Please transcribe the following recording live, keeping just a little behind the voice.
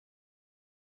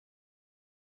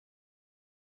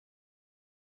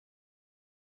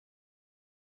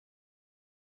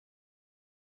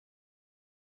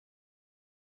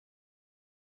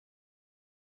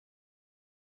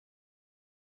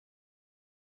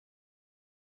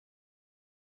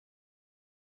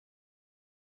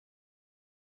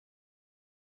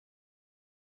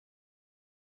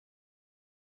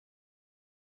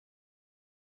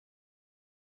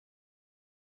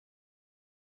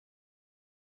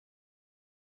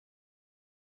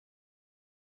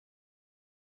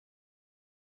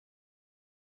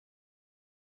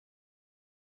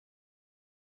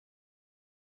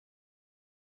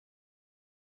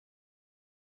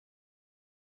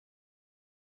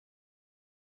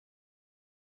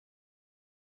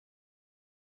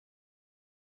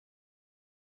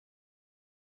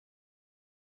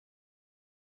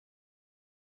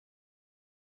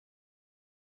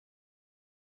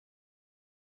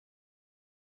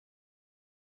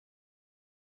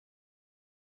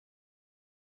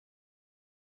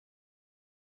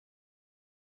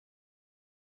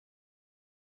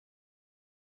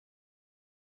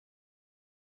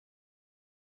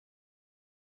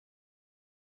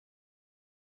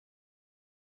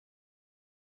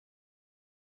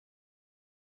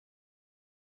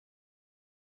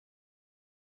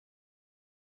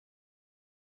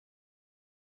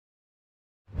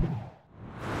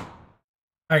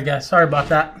Alright guys, sorry about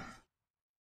that.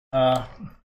 Uh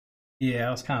yeah,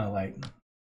 I was kind of like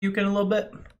puking a little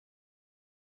bit.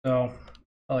 So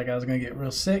felt like I was gonna get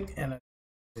real sick and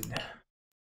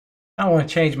I want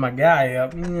to change my guy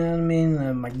up, you know what I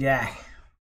mean? My guy.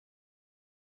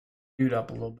 Dude up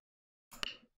a little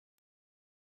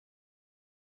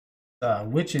bit.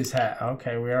 Witch's hat.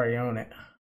 Okay, we already own it.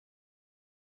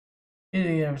 In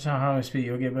the avatar how speed,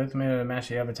 you'll get both men to match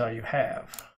the avatar you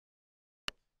have.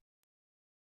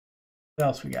 What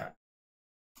else we got?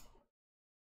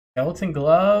 Skeleton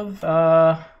glove?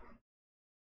 I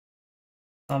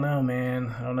don't know,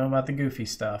 man. I don't know about the goofy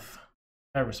stuff.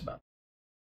 Nervous about that.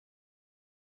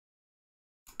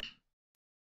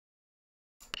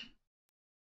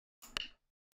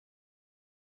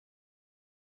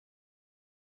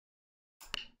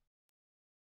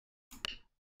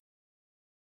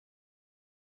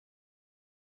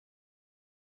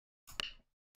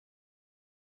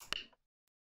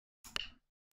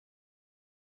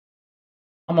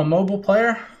 I'm a mobile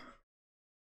player.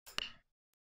 If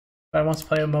anyone wants to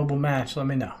play a mobile match, let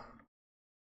me know.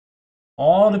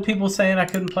 All the people saying I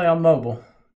couldn't play on mobile.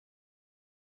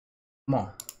 Come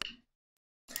on.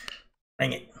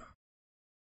 Bring it.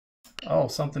 Oh,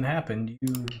 something happened.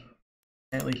 You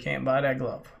apparently can't buy that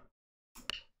glove.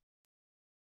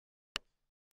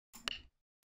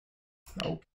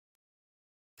 Nope.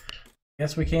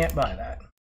 Guess we can't buy that.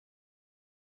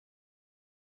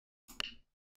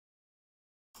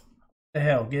 The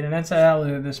hell? Get an inside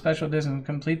outlet of the special edition and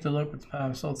complete the look with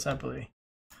sold separately.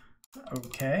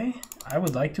 Okay. I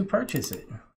would like to purchase it.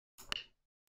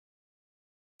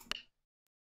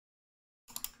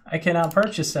 I cannot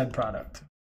purchase said product.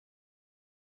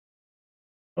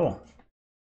 Cool.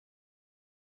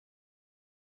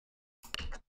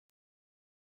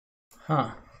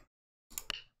 Huh.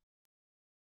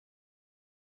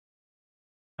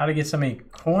 How to get so many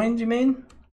coins, you mean?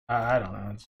 I don't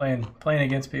know. It's playing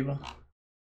against people.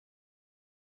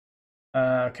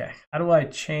 Okay. How do I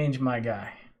change my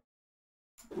guy?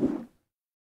 How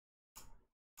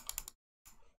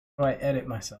do I edit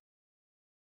myself?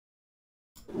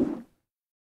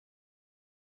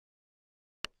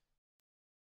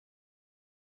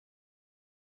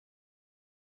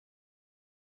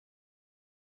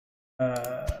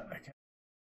 Okay.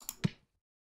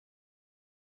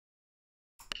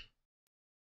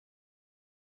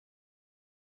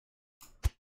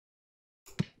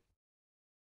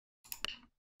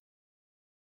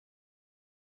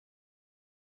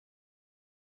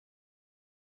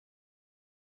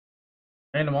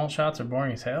 Random alt shots are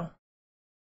boring as hell.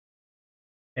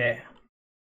 Yeah.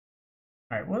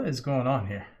 Alright, what is going on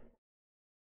here?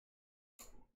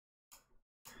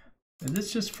 Did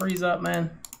this just freeze up,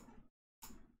 man?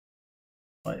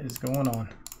 What is going on?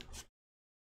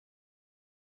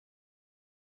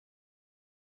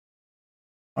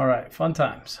 Alright, fun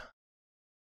times.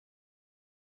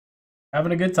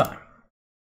 Having a good time.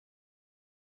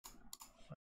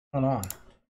 What's going on?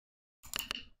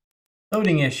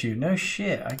 Loading issue. No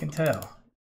shit, I can tell.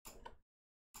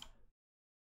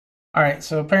 Alright,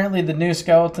 so apparently the new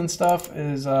skeleton stuff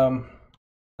is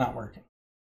not working.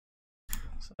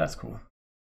 So that's cool.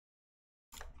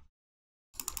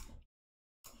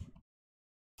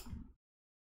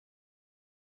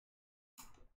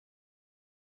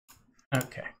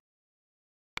 Okay.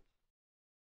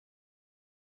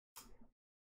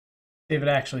 See if it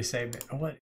actually saved it.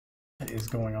 What is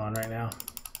going on right now?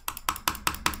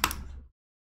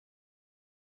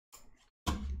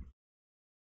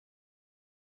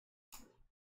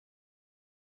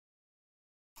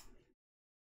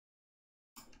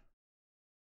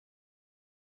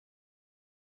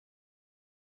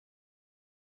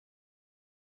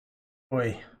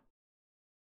 Boy.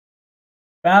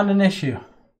 Found an issue.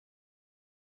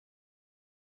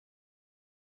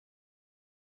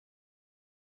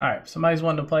 Alright, if somebody's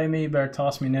wanting to play me, you better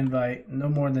toss me an invite. No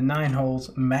more than 9 holes.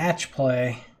 Match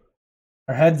play.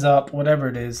 Or heads up, whatever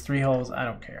it is. 3 holes, I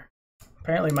don't care.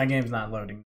 Apparently my game's not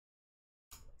loading.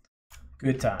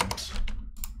 Good times.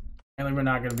 Apparently we're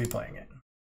not going to be playing it.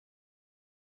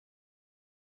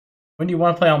 When do you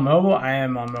want to play on mobile? I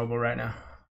am on mobile right now.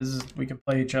 We can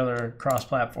play each other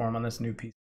cross-platform on this new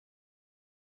PC.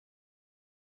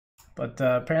 But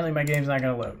apparently my game's not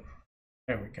going to load.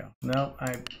 There we go. No,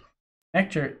 I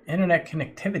connect your internet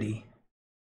connectivity.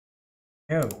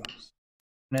 No,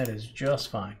 net is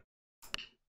just fine.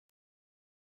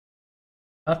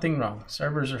 Nothing wrong.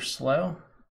 Servers are slow.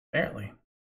 Apparently.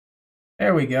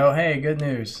 There we go. Hey, good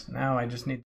news. Now I just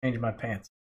need to change my pants.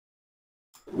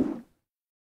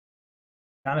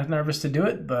 Kind of nervous to do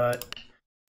it, but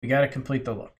we got to complete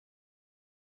the look.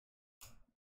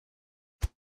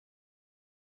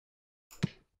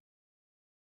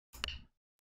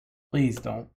 Please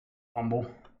don't fumble.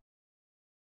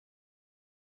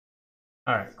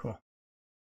 Alright, cool.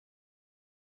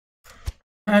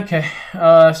 Okay,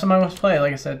 somebody wants to play.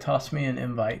 Like I said, toss me an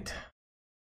invite.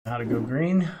 How to go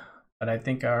green, but I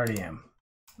think I already am.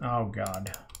 Oh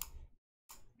god.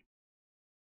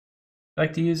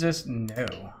 Like to use this?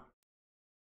 No.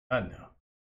 God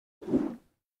no.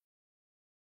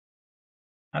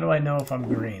 How do I know if I'm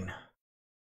green?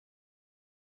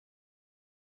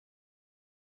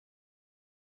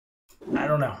 I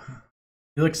don't know.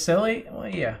 You look silly? Well,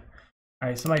 yeah.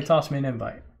 Alright, somebody toss me an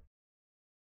invite.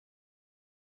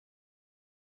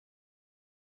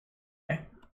 Okay.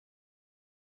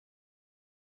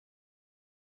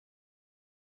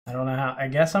 I don't know how. I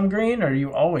guess I'm green, or are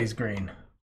you always green?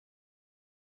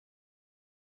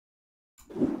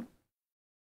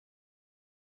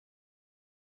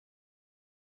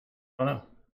 I don't know.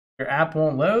 Your app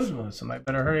won't load? Well, somebody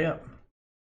better hurry up.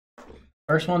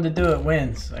 First one to do it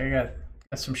wins. I got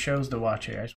some shows to watch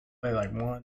here. I just play like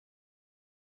one.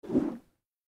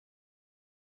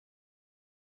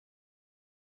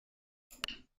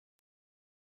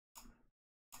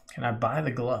 Can I buy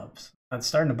the gloves? It's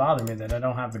starting to bother me that I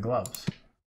don't have the gloves.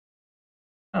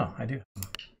 Oh, I do.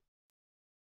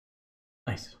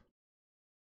 Nice.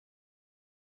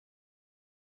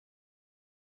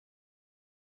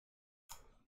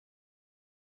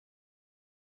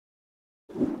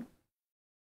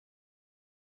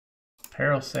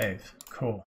 Peril save.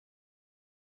 Cool.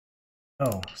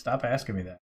 Oh, stop asking me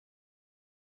that.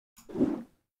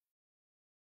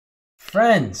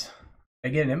 Friends. I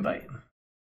get an invite.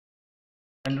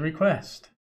 Friend request.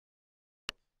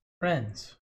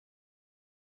 Friends.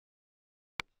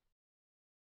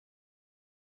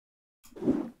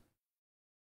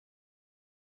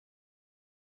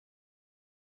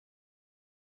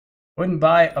 Wouldn't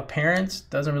buy appearance.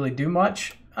 Doesn't really do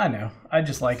much. I know. I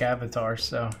just like avatars,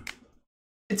 so.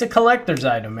 It's a collector's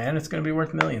item, man. It's going to be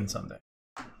worth millions someday.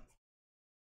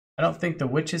 I don't think the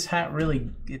witch's hat really,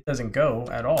 it doesn't go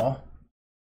at all.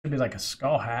 It could be like a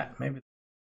skull hat, maybe.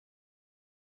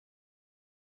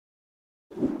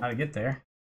 How to get there?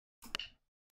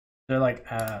 They're like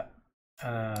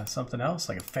something else,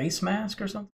 like a face mask or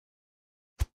something.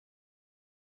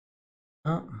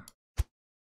 Oh,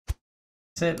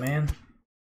 that's it, man.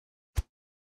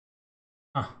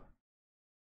 Huh.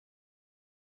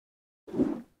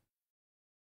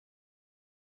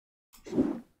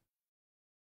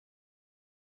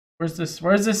 Where's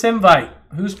this invite?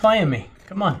 Who's playing me?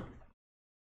 Come on.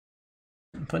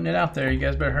 I'm putting it out there. You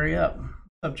guys better hurry up.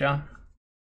 What's up, John?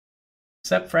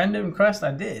 Accept friend request?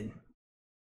 I did.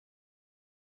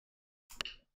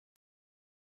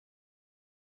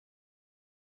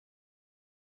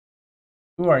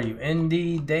 Who are you?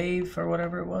 ND Dave or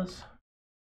whatever it was?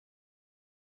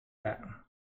 Yeah.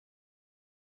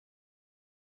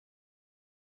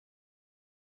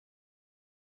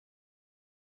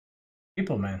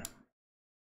 People, man.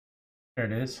 There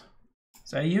it is.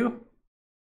 Is that you?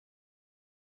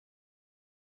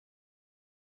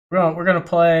 We're gonna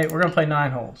play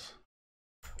 9 holes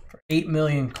for 8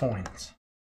 million coins.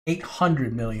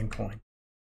 800 million coins.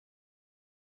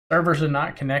 Servers are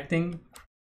not connecting.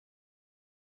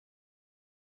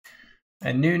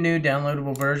 A new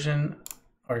downloadable version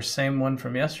or same one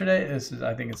from yesterday. This is,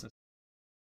 I think it's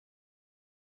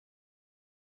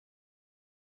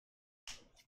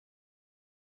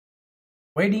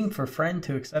waiting for friend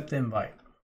to accept invite.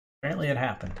 Apparently it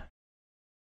happened.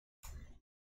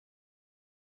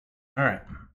 All right.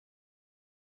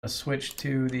 Let's switch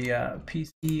to the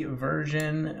PC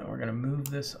version. We're gonna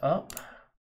move this up.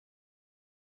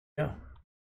 Go.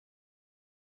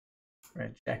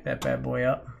 Right, jack that bad boy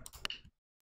up.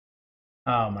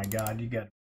 Oh my god, you got.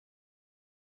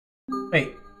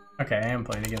 Wait. Okay, I am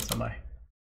playing against somebody.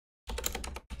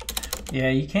 Yeah,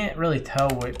 you can't really tell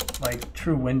what like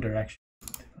true wind direction.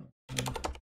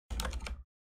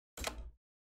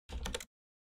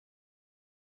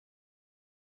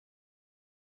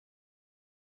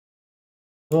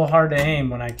 A little hard to aim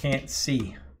when I can't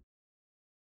see.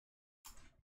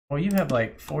 Well, you have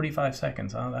like 45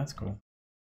 seconds. Oh, that's cool.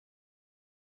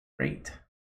 Great.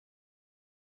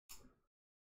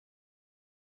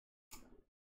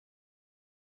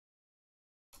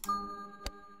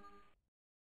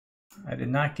 I did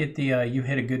not get the you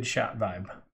hit a good shot vibe.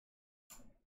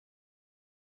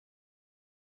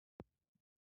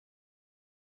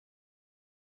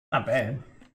 Not bad.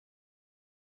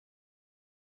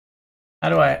 How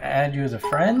do I add you as a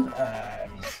friend? I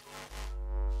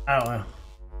don't know.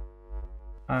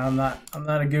 I'm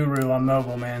not a guru on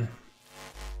mobile, man.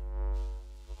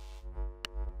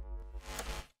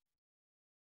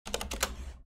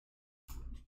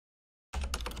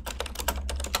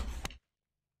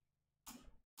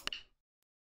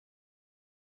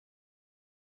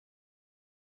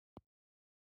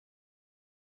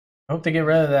 I hope they get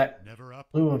rid of that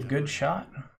clue of good shot.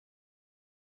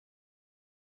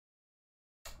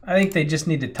 I think they just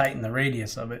need to tighten the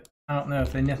radius of it. I don't know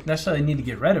if they necessarily need to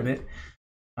get rid of it.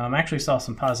 I actually saw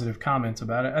some positive comments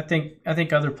about it. I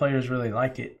think other players really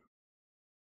like it.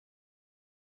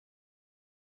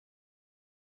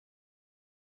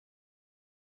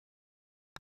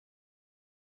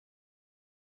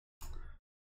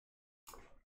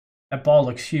 That ball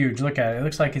looks huge. Look at it. It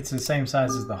looks like it's the same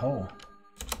size as the hole.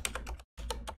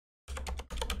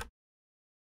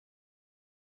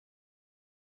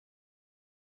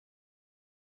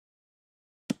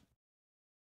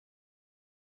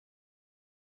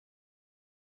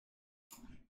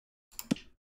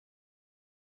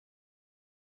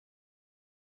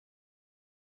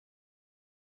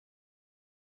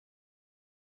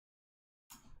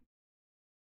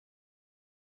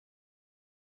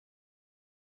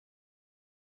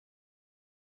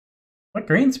 What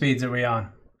green speeds are we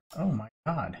on? Oh my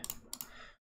god.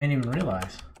 I didn't even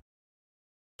realize.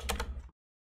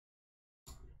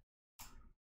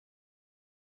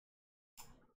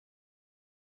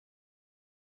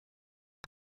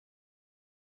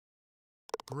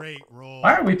 Great roll.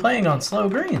 Why are we playing on slow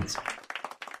greens?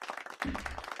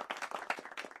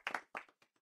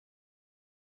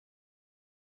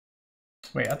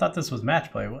 Wait, I thought this was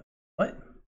match play. What?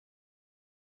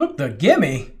 Took the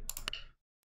gimme?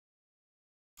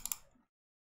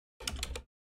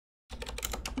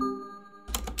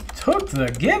 Took the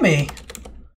gimme?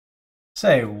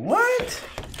 Say what?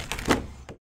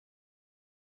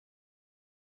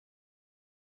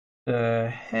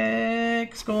 The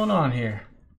heck's going on here?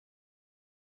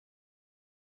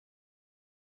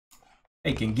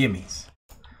 Taking gimmies.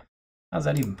 How's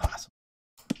that even possible?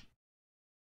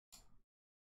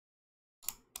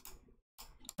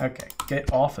 Okay,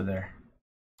 get off of there.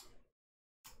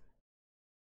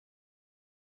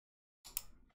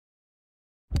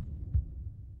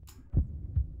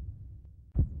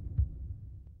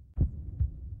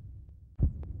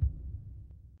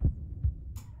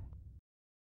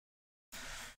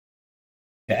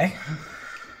 Okay.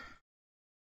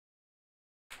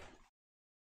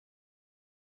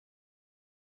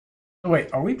 So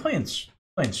wait, are we playing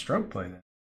stroke play then?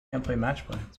 Can't play match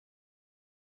play.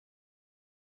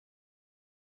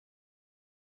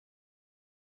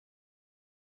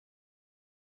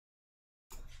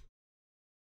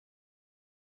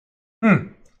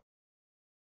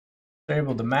 They're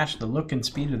able to match the look and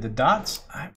speed of the dots.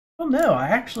 I don't know. I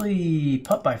actually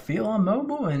putt by feel on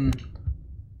mobile and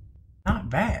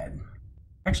not bad.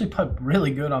 Actually putt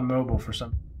really good on mobile for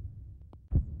some.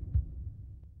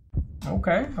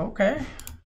 Okay. Very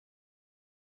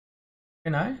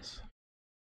nice.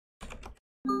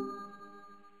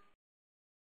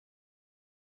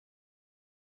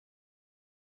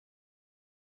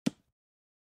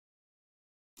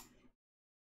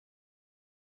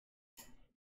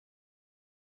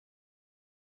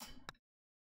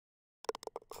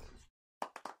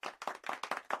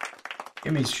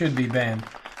 Gimmies should be banned.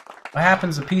 What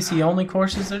happens to PC only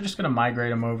courses? They're just going to migrate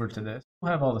them over to this.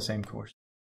 We'll have all the same courses.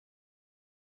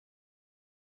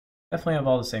 Definitely have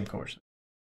all the same courses.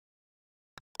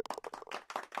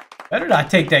 Better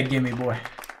not take that gimme, boy.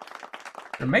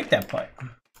 Or make that play.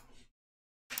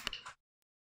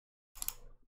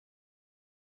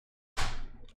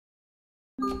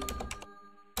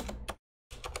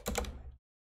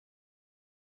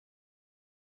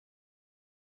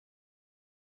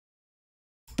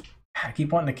 I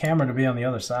keep wanting the camera to be on the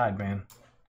other side, man.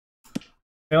 I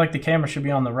feel like the camera should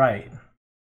be on the right.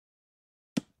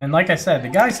 And like I said, the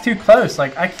guy's too close.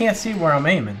 Like, I can't see where I'm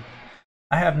aiming.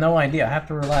 I have no idea. I have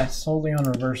to rely solely on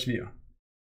reverse view.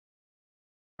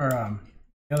 Or,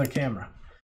 the other camera.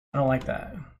 I don't like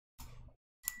that.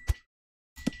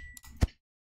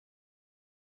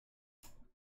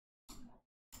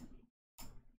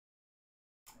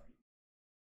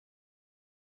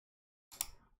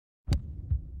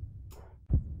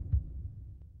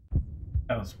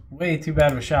 That was way too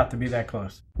bad of a shot to be that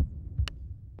close.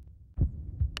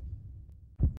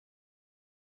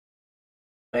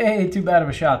 Way too bad of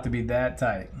a shot to be that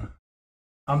tight.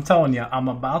 I'm telling you, I'm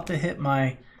about to hit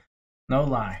my, no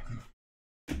lie,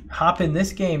 hop in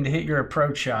this game to hit your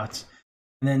approach shots,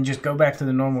 and then just go back to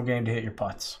the normal game to hit your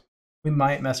putts. We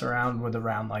might mess around with a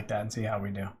round like that and see how we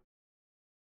do.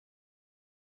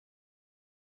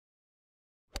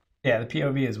 Yeah, the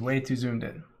POV is way too zoomed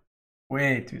in.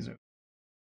 Way too zoomed.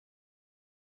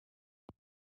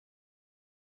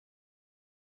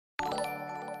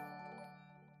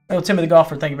 Hello, Timothy the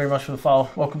Golfer. Thank you very much for the follow.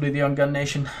 Welcome to the Young Gun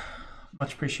Nation.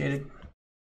 Much appreciated.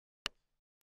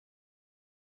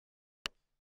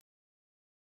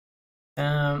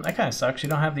 That kind of sucks. You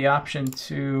don't have the option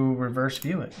to reverse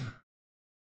view it.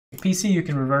 PC, you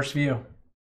can reverse view.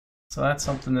 So that's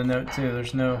something to note too.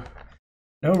 There's no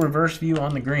reverse view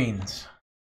on the greens.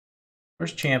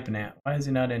 Where's Champion at? Why is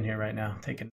he not in here right now?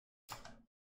 Taking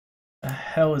the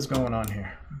hell is going on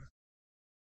here?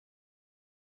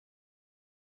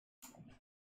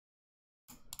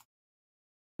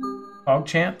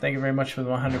 PogChamp, thank you very much for the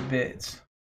 100 bits.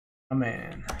 Oh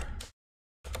man.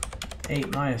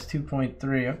 8 minus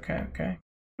 2.3. Okay. I don't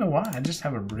know why. I just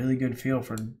have a really good feel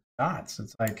for dots.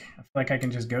 It's like I feel like I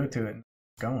can just go to it and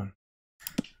keep going.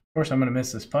 Of course, I'm gonna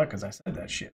miss this putt because I said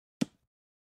that shit.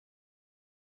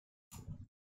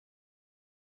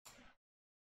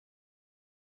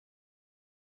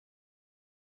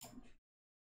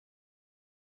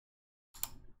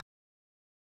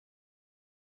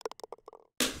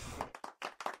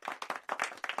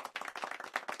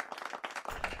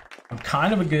 I'm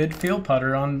kind of a good field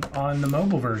putter on the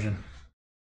mobile version.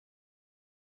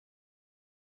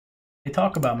 They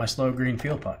talk about my slow green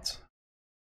field putts.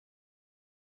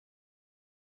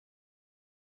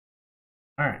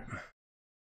 All right.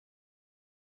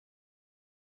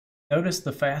 Notice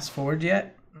the fast forward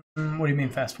yet? What do you mean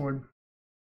fast forward?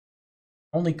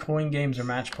 Only coin games or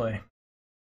match play.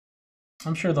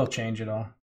 I'm sure they'll change it all.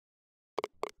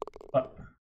 But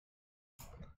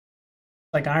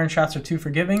like iron shots are too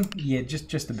forgiving? Yeah,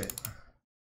 just a bit.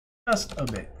 Just a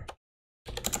bit.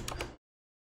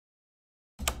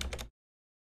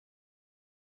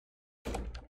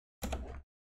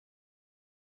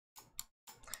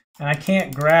 And I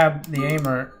can't grab the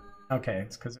aimer. Okay,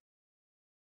 it's because...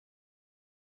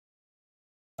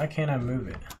 Why can't I move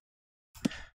it?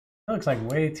 That looks like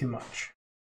way too much.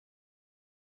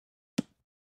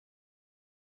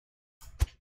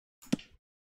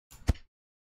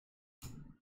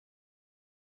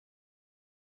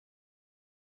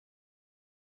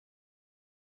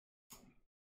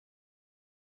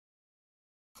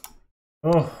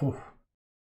 Oh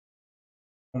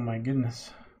my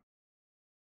goodness.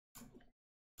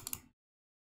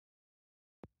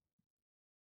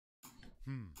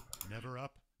 Never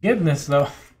up. Goodness, though.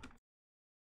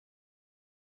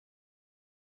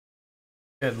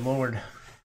 Good lord.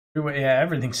 Yeah,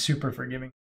 everything's super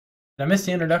forgiving. Did I miss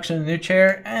the introduction of the new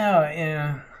chair? Oh,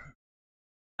 yeah.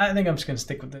 I think I'm just going to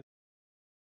stick with it.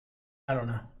 I don't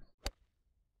know. This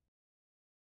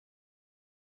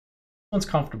one's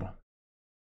comfortable.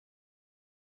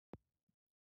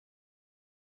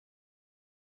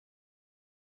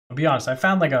 I'll be honest, I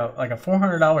found like a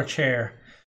 $400 chair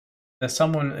that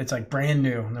someone, it's like brand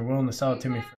new, and they're willing to sell it to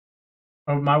me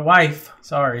for, oh, my wife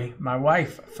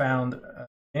found a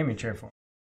gaming chair for me.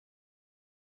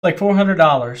 Like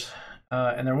 $400,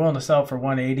 and they're willing to sell it for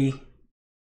 $180.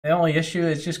 The only issue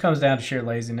is it just comes down to sheer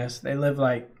laziness. They live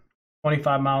like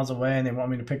 25 miles away, and they want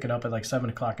me to pick it up at like 7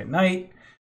 o'clock at night.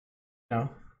 You know,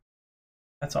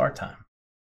 that's our time.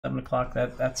 7 o'clock.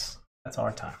 That's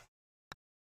our time.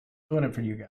 Doing it for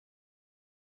you guys,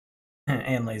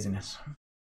 and laziness.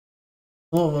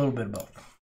 A little bit of both.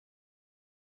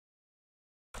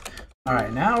 All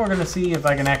right, now we're gonna see if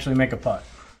I can actually make a putt.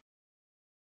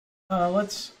 We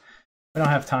don't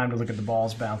have time to look at the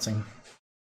balls bouncing.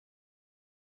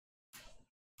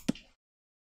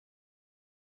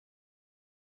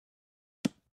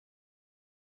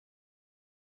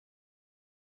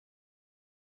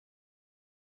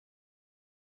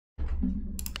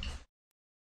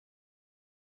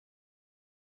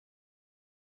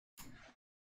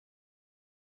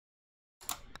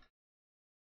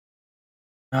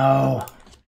 Oh,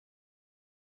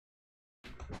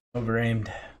 over aimed.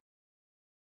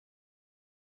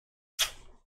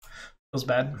 Feels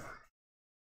bad.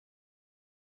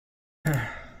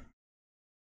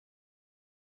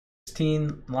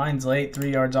 16 lines late,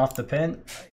 3 yards off the pin.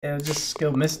 It was just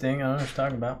skill misting. I don't know what you're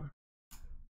talking about.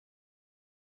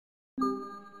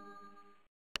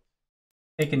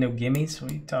 Taking no gimmies?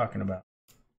 What are you talking about?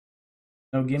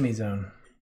 No gimme zone.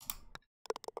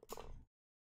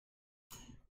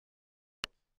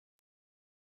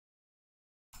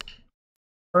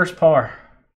 First par.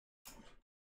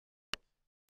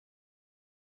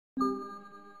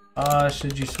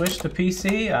 Should you switch to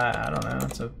PC? I don't know.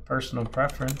 It's a personal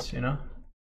preference, you know.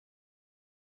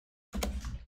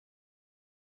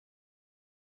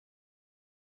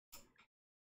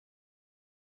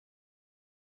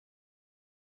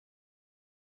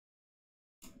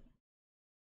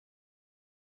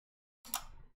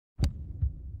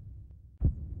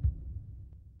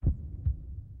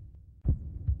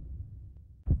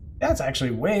 That's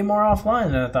actually way more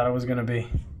offline than I thought it was going to be.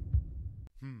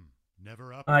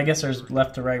 Never up. I guess there's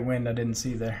left to right wind I didn't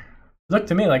see there. looked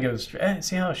to me like it was,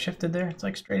 see how it shifted there? It's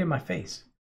like straight in my face.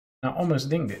 And I almost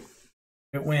dinged it.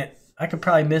 It went, I could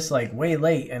probably miss like way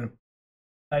late and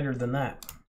tighter than that.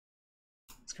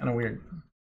 It's kind of weird.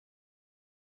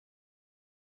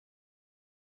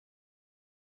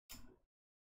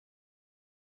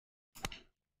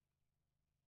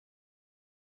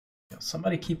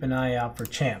 Somebody keep an eye out for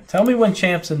Champ. Tell me when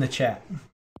Champ's in the chat.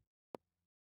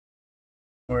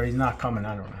 Or he's not coming,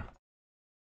 I don't know.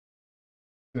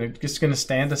 They're just going to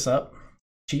stand us up.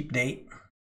 Cheap date.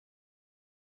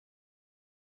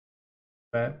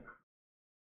 Bad.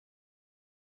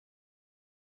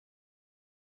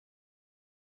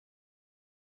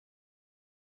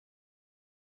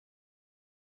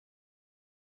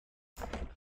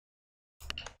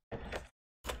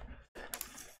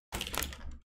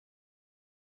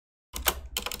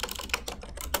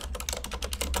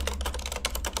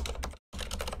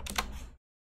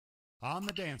 On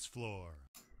the dance floor.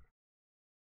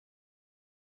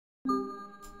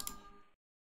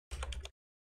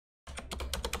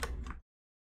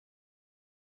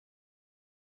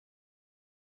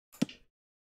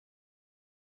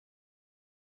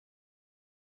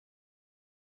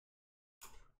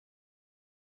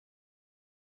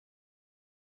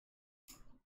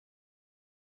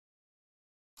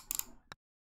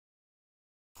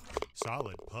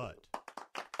 Solid putt.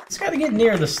 It's got to get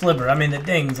near the sliver. I mean, the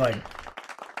ding's like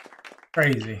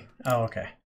crazy. Oh, okay.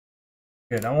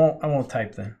 Good. I won't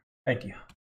type then. Thank you.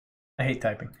 I hate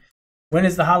typing. When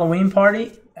is the Halloween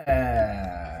party?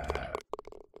 It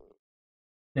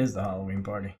is the Halloween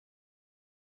party.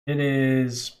 It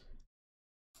is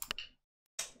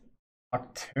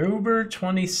October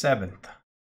 27th.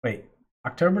 Wait,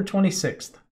 October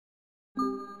 26th.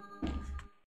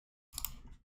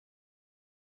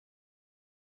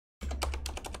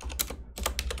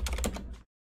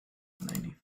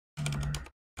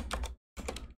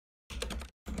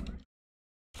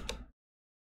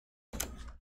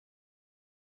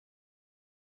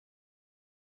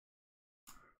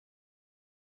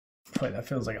 Wait, that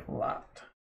feels like a lot.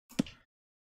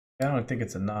 I don't think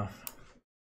it's enough.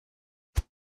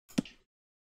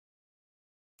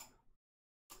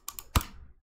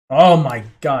 Oh my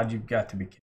God, you've got to be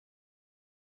kidding.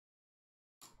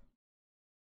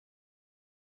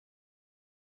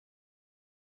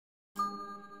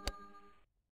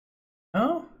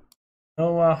 Oh,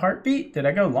 no heartbeat? Did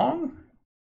I go long?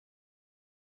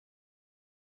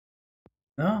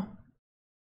 No.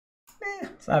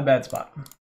 It's not a bad spot.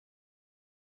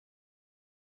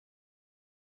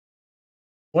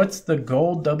 What's the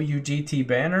gold WGT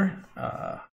banner?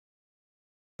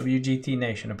 WGT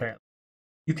Nation, apparently.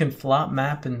 You can flop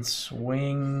map and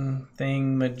swing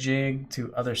thing-majig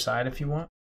to other side if you want.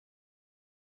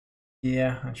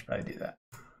 Yeah, I should probably do that.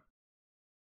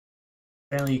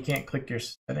 Apparently you can't click your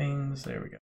settings. There we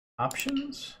go.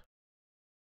 Options.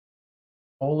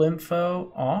 Hole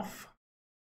info off.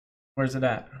 Where's it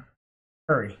at?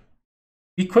 Hurry.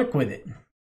 Be quick with it.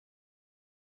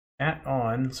 Chat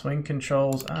on. Swing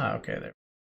controls. Ah, okay, there.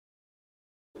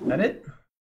 Is that it?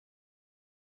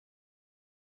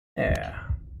 Yeah.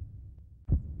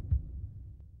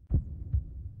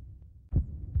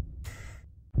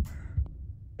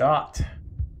 Shot.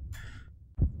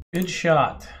 Good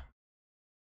shot.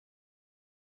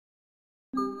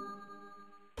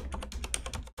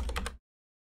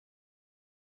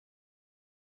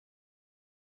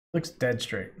 Looks dead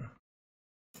straight.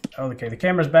 Oh, okay, the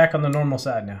camera's back on the normal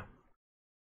side now.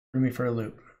 Threw me for a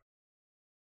loop.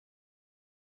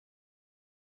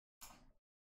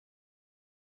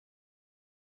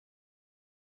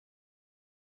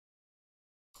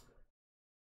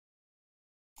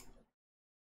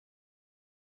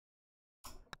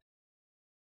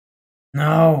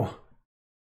 No.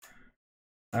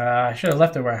 I should have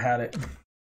left it where I had it.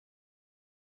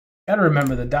 Gotta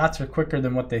remember, the dots are quicker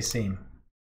than what they seem.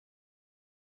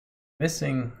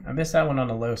 I missed that one on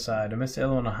the low side. I missed the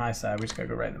other one on the high side. We just gotta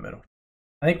go right in the middle.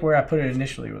 I think where I put it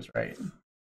initially was right.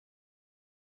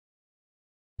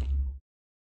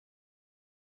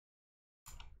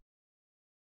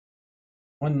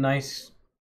 One nice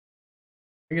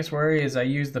biggest worry is I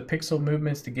use the pixel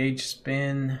movements to gauge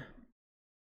spin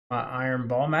my iron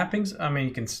ball mappings. I mean,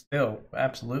 you can still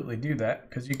absolutely do that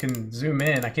because you can zoom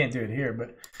in. I can't do it here,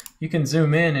 but you can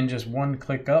zoom in and just one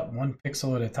click up, one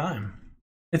pixel at a time.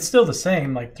 It's still the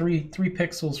same. Like three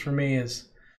pixels for me is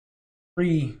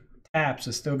 3 taps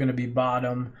is still going to be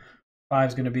bottom. 5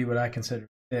 is going to be what I consider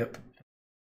tip.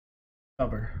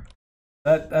 Cover.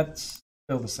 That's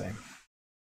still the same.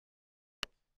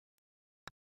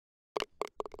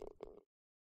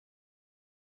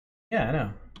 Yeah, I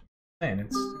know.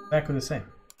 It's exactly the same.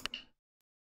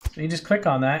 So you just click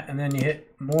on that and then you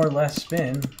hit more or less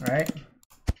spin, right?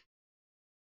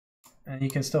 And you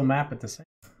can still map it the same.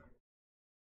 You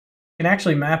can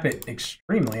actually map it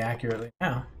extremely accurately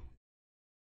now.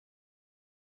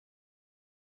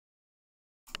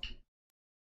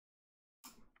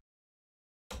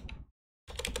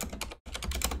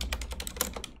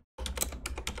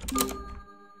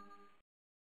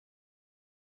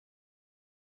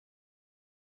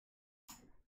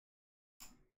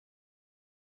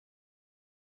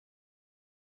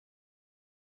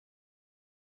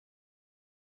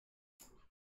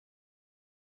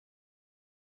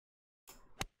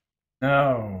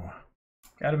 No.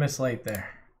 Gotta miss late there.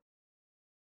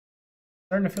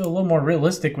 Starting to feel a little more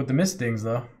realistic with the miss dings,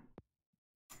 though.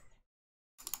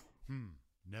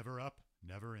 Never up,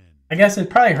 never in. I guess it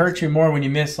probably hurts you more when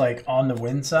you miss, like, on the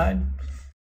win side.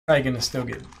 Probably gonna still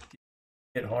get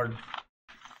hard.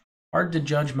 Hard to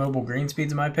judge mobile green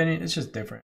speeds, in my opinion. It's just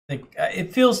different. Like,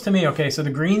 it feels to me, okay, so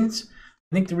the greens,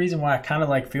 I think the reason why I kind of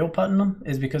like field putting them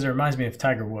is because it reminds me of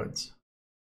Tiger Woods.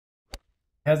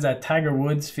 It has that Tiger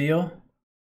Woods feel.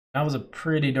 That was a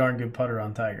pretty darn good putter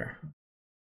on Tiger.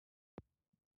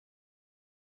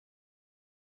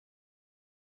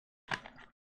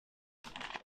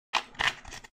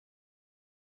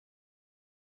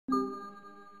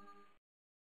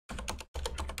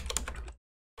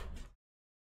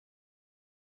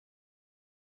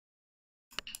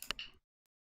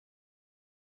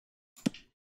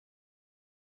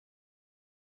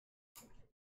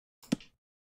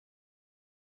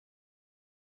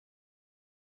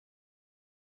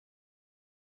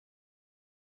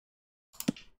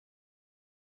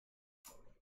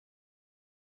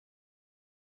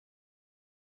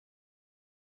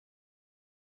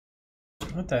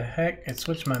 What the heck? It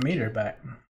switched my meter back.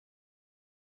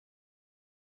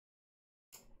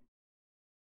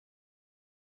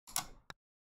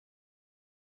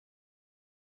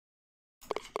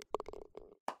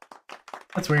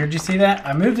 That's weird. Did you see that?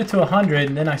 I moved it to 100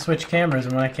 and then I switched cameras,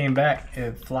 and when I came back,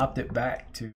 it flopped it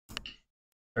back to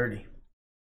 30.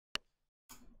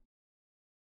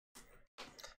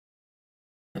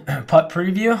 Putt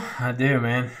preview? I do,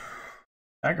 man.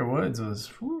 Tiger Woods was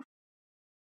whew,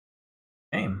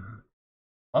 game.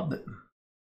 Loved it.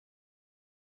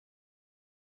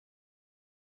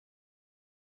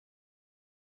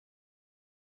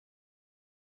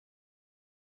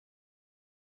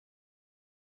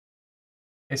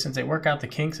 Hey, since they work out the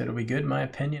kinks, it'll be good in my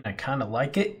opinion. I kind of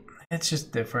like it. It's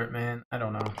just different, man. I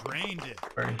don't know. Drained it.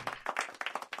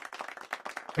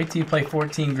 Wait till you play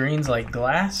 14 greens like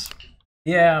glass.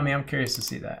 Yeah, I mean, I'm curious to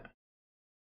see that.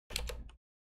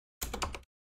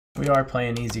 We are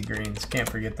playing easy greens. Can't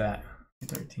forget that.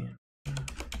 13.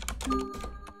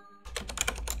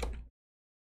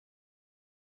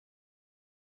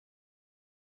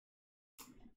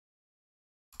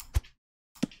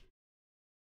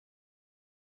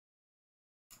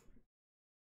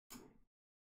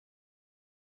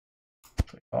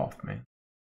 Click off, man.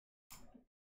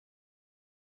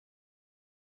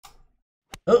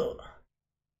 Oh.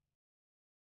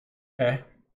 Okay.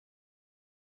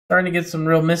 Starting to get some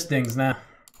real miss dings now.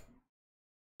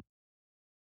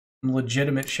 Some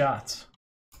legitimate shots.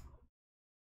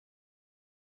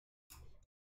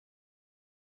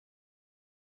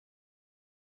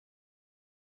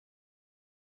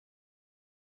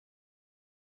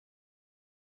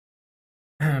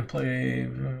 Play.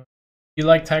 You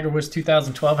like Tiger Woods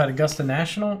 2012 at Augusta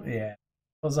National? Yeah. It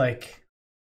was like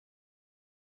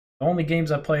the only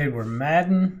games I played were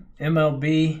Madden,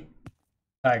 MLB,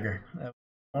 Tiger.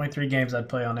 Only 3 games I'd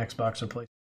play on Xbox or play.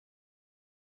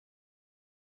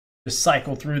 Just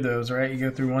cycle through those, right? You go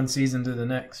through one season to the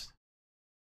next.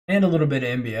 And a little bit of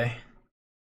NBA.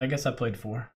 I guess I played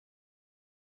 4.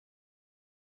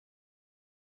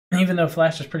 Even though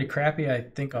Flash is pretty crappy, I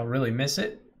think I'll really miss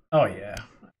it. Oh yeah,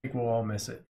 I think we'll all miss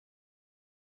it.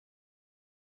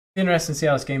 It's interesting to see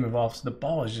how this game evolves. The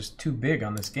ball is just too big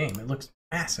on this game. It looks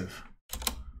massive.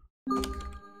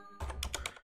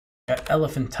 Got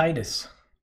elephantitis.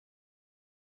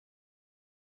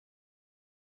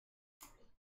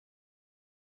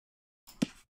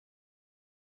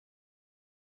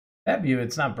 That view,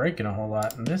 it's not breaking a whole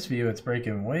lot. In this view, it's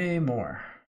breaking way more.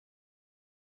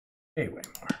 Way more.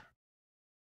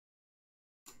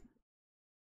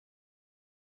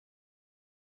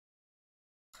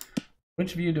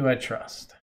 Which view do I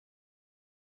trust?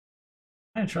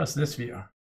 I trust this view.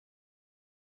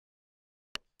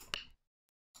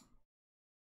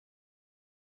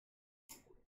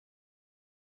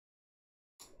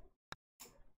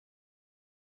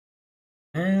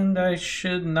 And I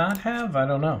should not have? I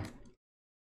don't know.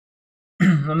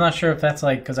 I'm not sure if that's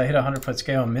like because I hit a 100-foot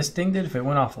scale and misdinged it, if it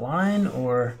went offline,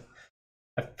 or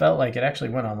I felt like it actually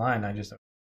went online. I just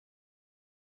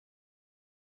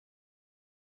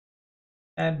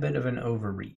had a bit of an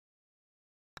overread.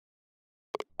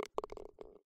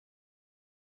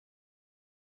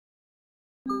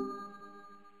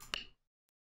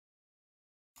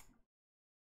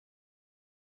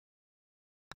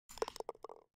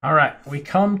 All right, we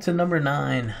come to number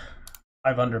 9,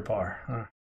 5 under par. Huh.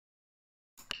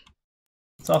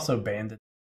 It's also banded.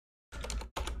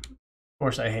 Of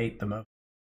course, I hate the most.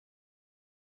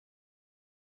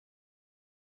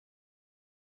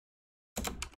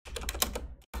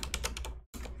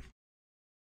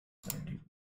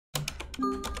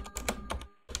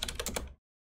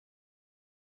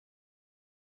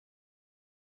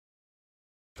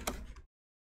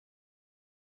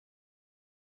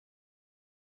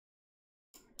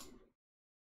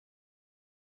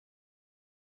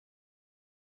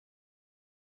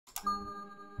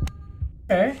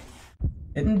 Okay,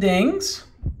 hitting dings.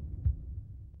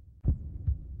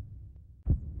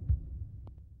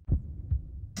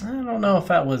 I don't know if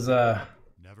that was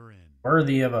Never in.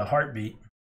 worthy of a heartbeat.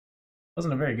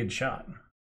 Wasn't a very good shot.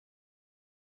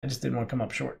 I just didn't want to come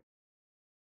up short.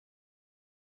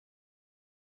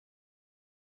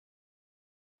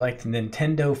 Like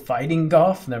Nintendo Fighting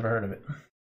Golf? Never heard of it.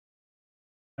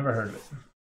 Never heard of it.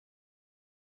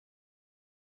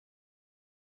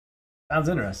 Sounds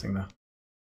interesting though.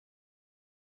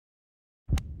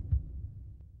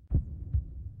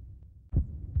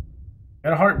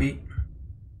 Got a heartbeat.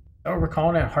 Oh, we're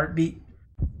calling it a heartbeat.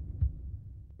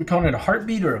 We're calling it a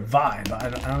heartbeat or a vibe. I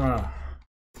don't know.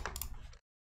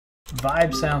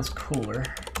 Vibe sounds cooler.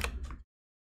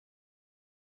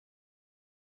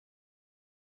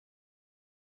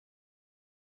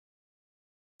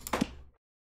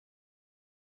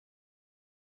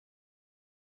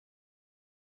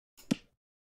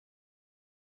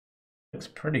 Looks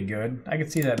pretty good. I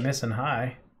could see that missing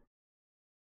high.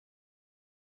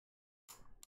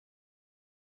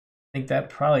 I think that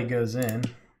probably goes in.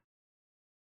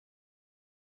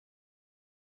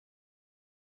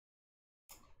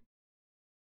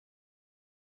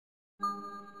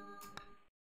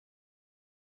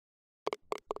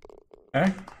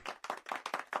 Okay.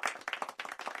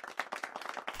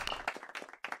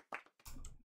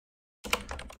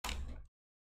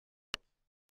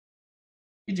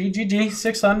 GG,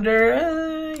 6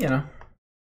 under, you know.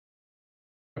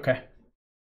 Okay.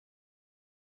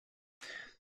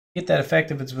 Get that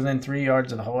effect if it's within 3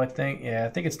 yards of the hole, I think. Yeah, I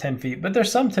think it's 10 feet. But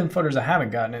there's some 10-footers that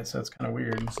haven't gotten it, so it's kind of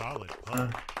weird. Solid.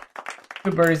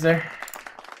 Good birdies there.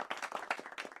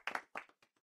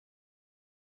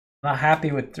 Not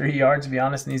happy with 3 yards, to be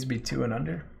honest. It needs to be 2 and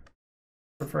under.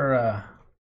 Prefer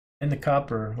in the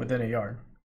cup or within a yard.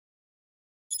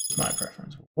 It's my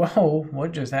preference. Whoa,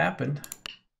 what just happened?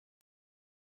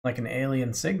 Like an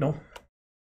alien signal.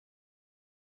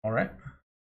 All right.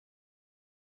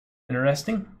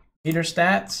 Interesting. Meter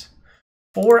stats.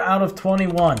 4 out of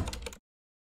 21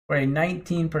 for a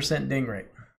 19% ding rate.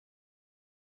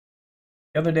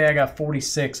 The other day I got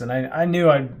 46, and I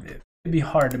knew it'd be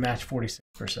hard to match 46%.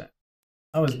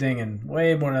 I was dinging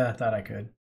way more than I thought I could.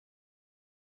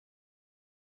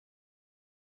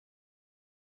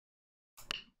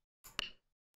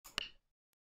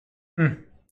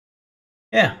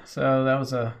 Yeah, so that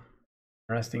was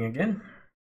interesting again.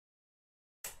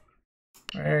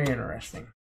 Very interesting.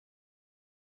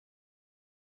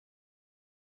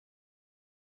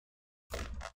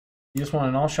 You just want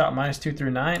an all shot -2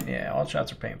 through 9? Yeah, all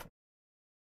shots are painful.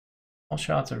 All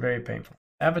shots are very painful.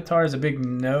 Avatar is a big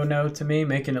no-no to me,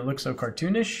 making it look so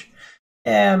cartoonish.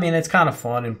 Yeah, I mean, it's kind of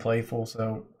fun and playful,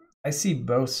 so I see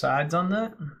both sides on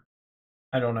that.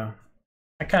 I don't know.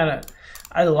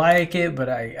 I like it, but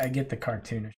I get the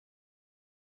cartoonish.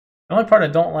 The only part I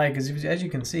don't like is, as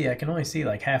you can see, I can only see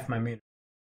like half my meter.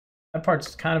 That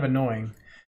part's kind of annoying.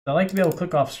 I like to be able to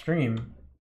click off screen,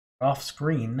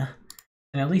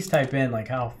 and at least type in like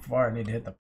how far I need to hit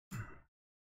the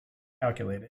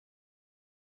calculate it.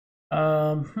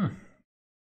 I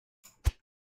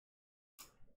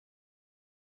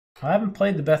haven't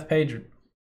played the Bethpage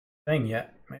thing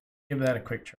yet. Maybe give that a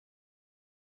quick try.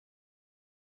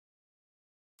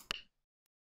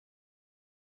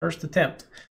 First attempt.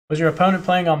 Was your opponent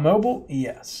playing on mobile?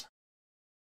 Yes.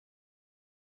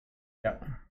 Yep.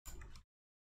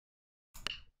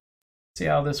 See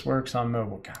how this works on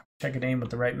mobile. Check it in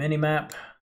with the right mini map.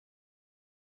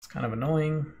 It's kind of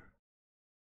annoying.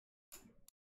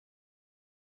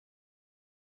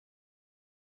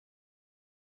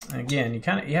 And again, you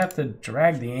have to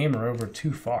drag the aimer over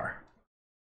too far.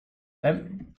 That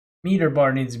Meter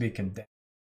bar needs to be condensed.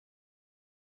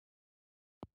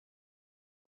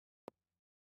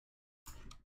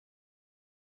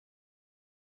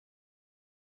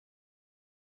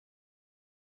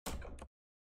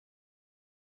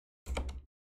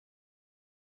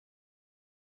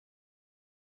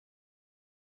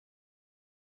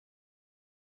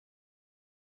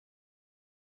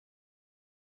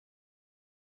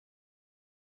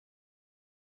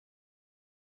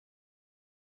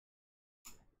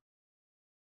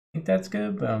 I think that's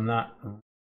good, but I'm not.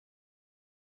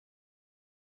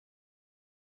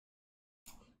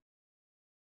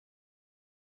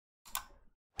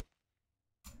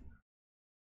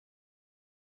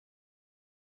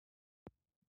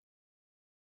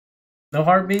 No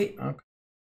heartbeat? Okay.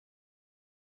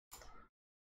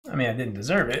 I mean, I didn't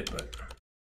deserve it, but.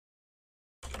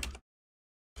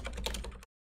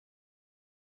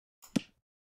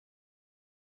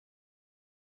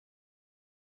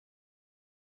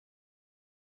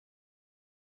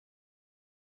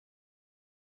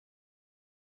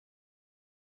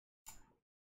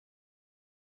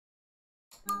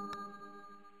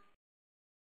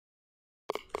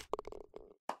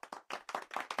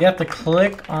 You have to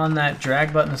click on that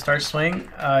drag button to start swing.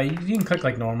 You can click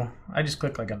like normal. I just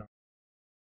click like a normal.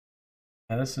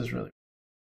 Now this is really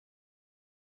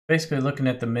basically looking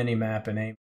at the mini map and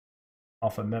aim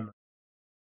off of memory.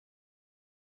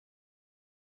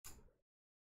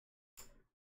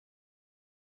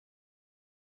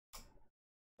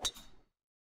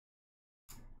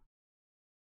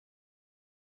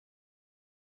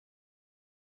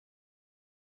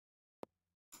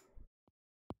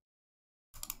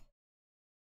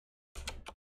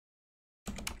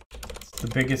 It's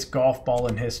the biggest golf ball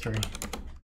in history.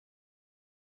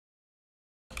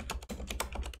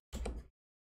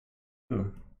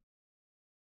 Ooh.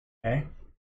 Okay.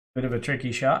 Bit of a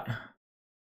tricky shot.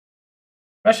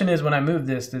 Question is, when I move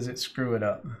this, does it screw it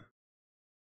up?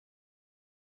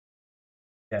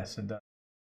 Yes, it does.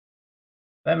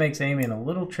 That makes aiming a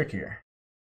little trickier.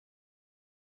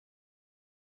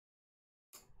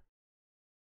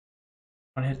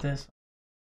 Want to hit this?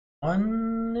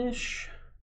 One-ish?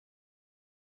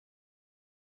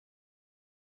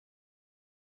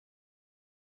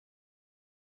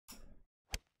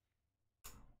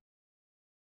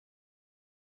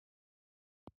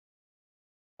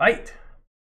 Fight!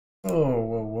 Whoa,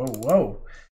 whoa, whoa, whoa.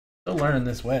 Still learning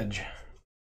this wedge.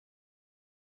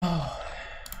 Oh.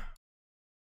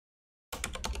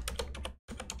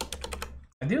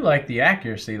 I do like the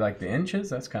accuracy, like the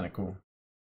inches. That's kind of cool.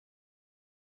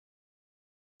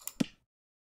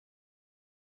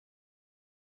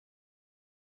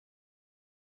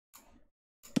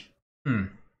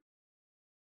 Trying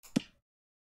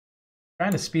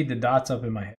to speed the dots up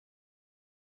in my head.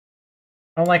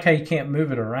 I don't like how you can't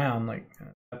move it around. Like,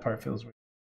 that part feels weird.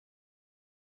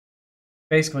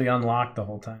 Basically unlocked the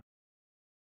whole time.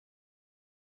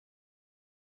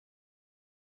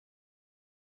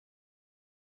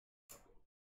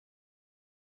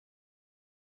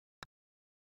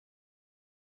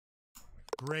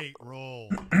 Great roll.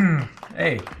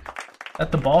 Hey,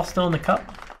 that the ball still in the cup?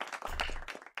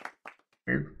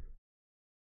 Weird.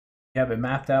 You have it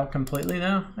mapped out completely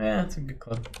now? Yeah, it's a good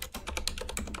club.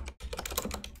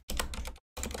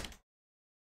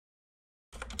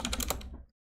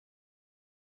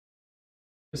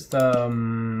 Just,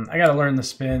 I gotta learn the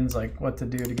spins, like what to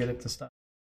do to get it to stop.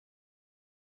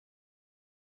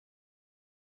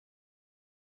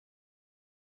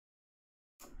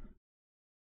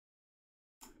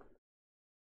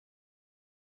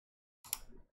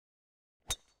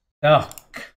 Oh,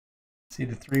 see,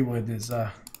 the 3-wood is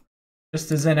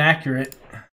just as inaccurate.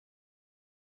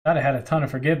 Thought I had a ton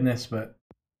of forgiveness, but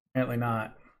apparently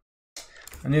not.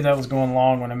 I knew that was going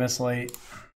long when I missed late.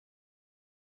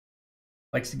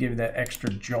 Likes to give you that extra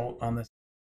jolt on this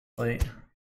plate.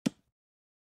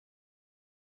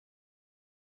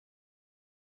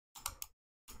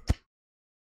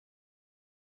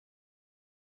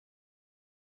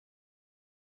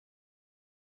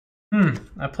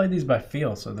 I played these by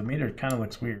feel, so the meter kind of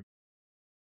looks weird.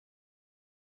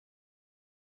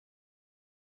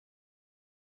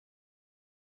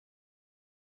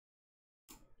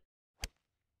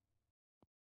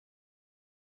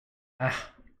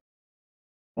 Ah.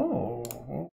 Oh,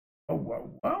 whoa, whoa,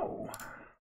 whoa.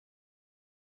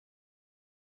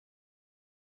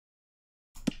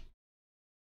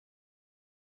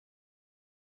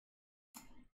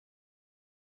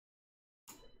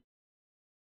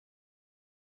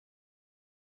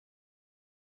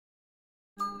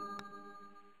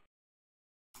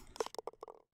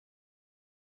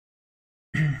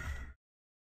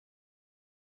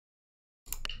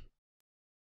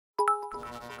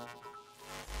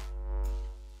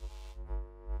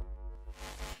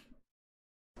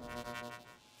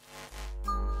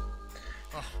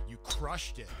 Oh, you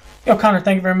crushed it. Yo, Connor,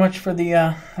 thank you very much for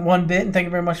the 1 bit, and thank you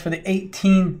very much for the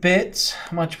 18 bits.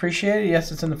 Much appreciated.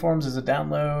 Yes, it's in the forums as a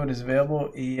download. Is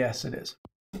available? Yes, it is.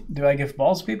 Do I give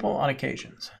balls to people? On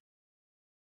occasions.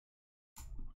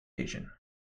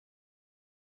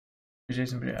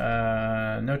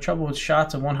 No trouble with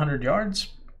shots of 100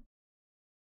 yards.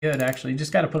 Good, actually. You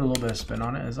just got to put a little bit of spin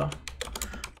on it, is all.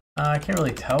 I can't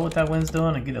really tell what that wind's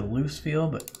doing. I get a loose feel,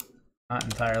 but not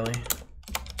entirely.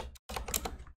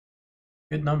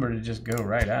 Good number to just go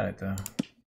right at it, though.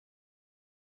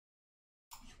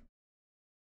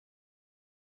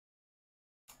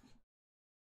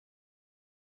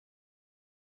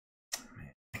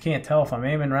 I can't tell if I'm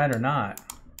aiming right or not,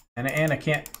 and I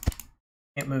can't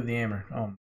move the aimer. Oh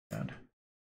my god,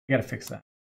 we gotta fix that.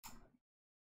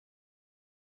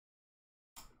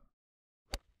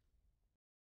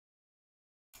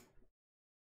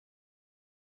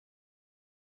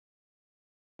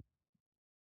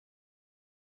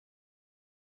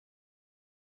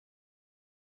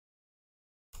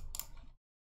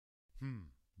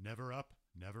 Never up,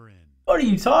 never in. What are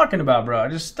you talking about, bro? I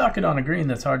just stuck it on a green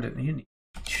that's hard to... You need...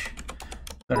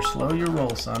 Better slow your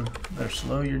roll, son. Better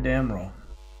slow your damn roll.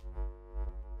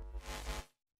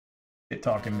 Quit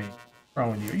talking to me. What's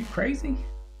wrong with you? Are you crazy?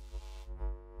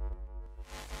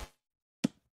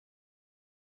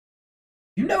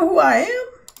 You know who I am?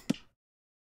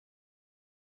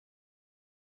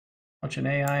 Punch an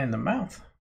AI in the mouth.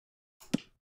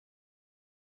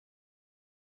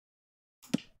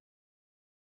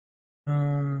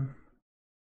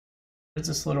 There's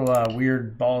this little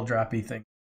weird ball droppy thing.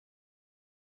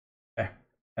 Okay,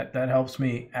 that helps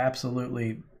me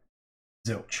absolutely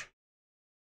zilch.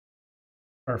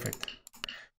 Perfect.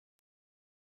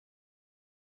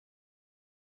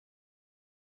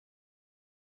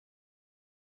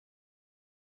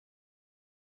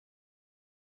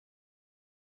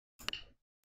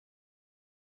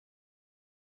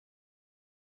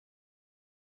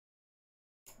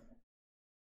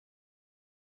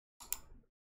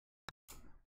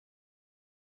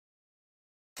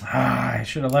 I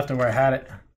should have left it where I had it.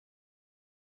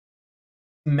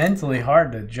 Mentally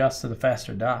hard to adjust to the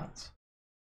faster dots.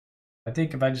 I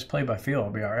think if I just play by feel,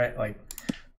 I'll be all right. Like,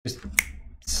 just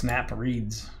snap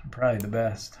reads are probably the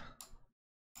best.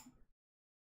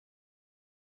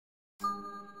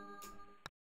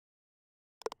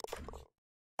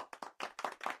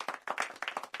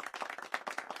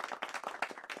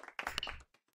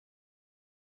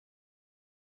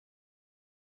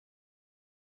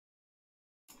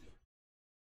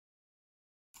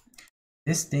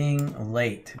 Misting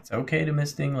late. It's okay to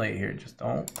misting late here. Just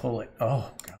don't pull it.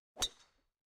 Oh, God.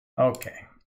 Okay.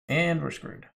 And we're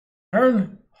screwed.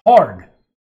 Turn hard.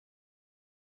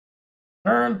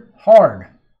 Turn hard.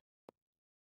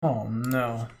 Oh,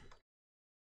 no.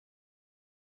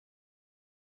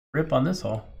 Rip on this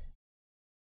hole.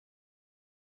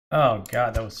 Oh,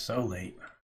 God. That was so late.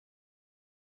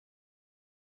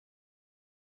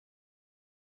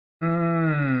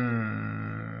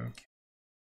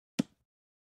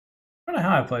 I don't know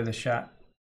how I play this shot.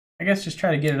 I guess just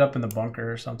try to get it up in the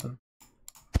bunker or something.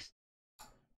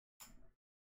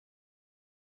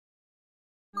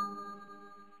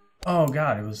 Oh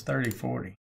god, it was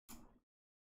 30-40.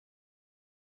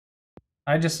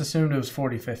 I just assumed it was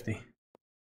 40-50.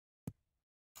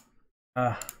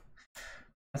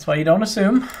 That's why you don't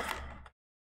assume.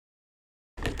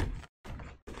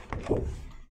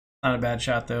 Not a bad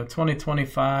shot though.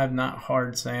 20-25, not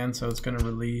hard sand, so it's gonna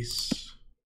release.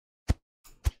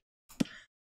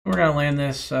 We're gonna land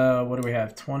this, what do we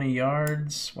have, 20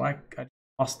 yards? Why? I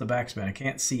lost the backspin, I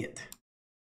can't see it.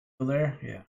 Still there?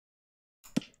 Yeah.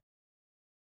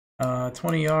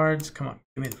 20 yards, come on,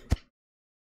 give me the...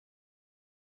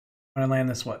 I'm gonna land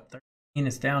this, what, 13?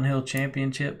 It's downhill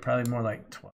championship, probably more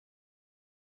like 12.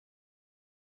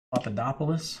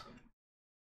 Papadopoulos.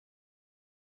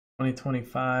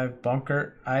 2025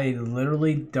 bunker. I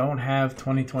literally don't have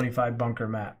 2025 bunker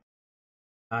map.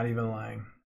 Not even lying.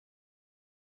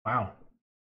 Wow.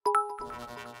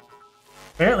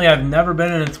 Apparently I've never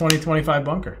been in a 2025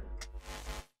 bunker.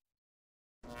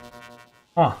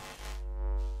 Huh.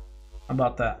 How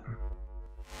about that?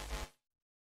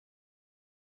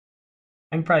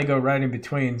 I can probably go right in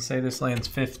between. Say this lands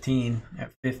 15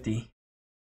 at 50.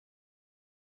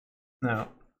 No.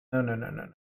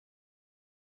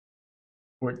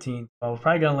 14. Well,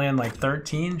 probably gonna land like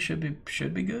 13. Should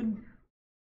be good.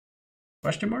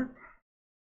 Question mark?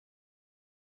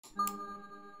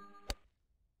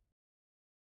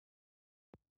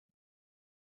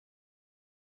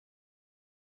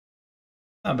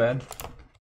 Not bad.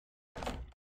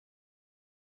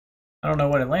 I don't know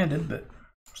what it landed, but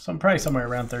probably somewhere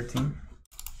around 13.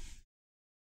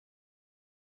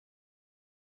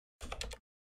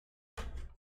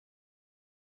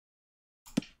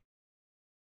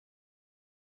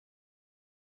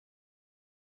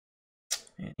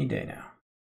 Any day now.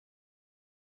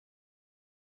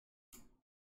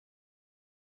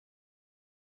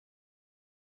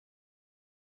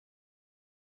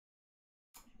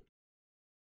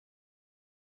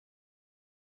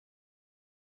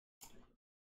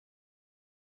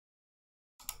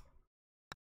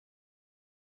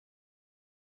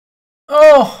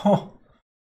 Oh,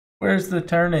 where's the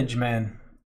turnage, man?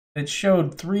 It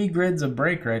showed 3 grids of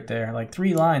break right there. Like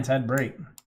 3 lines had break,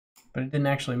 but it didn't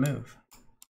actually move.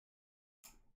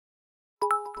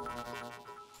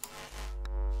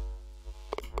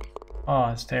 Oh,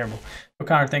 it's terrible.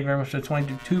 O'Connor, thank you very much for the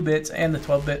 22 bits and the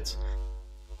 12 bits.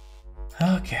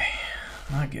 Okay,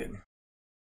 not good.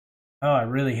 Oh, I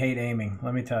really hate aiming,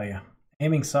 let me tell you.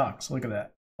 Aiming sucks, look at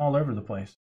that. All over the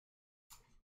place.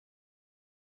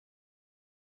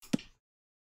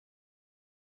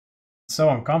 It's so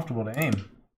uncomfortable to aim.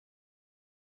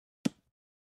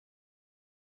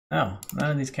 No,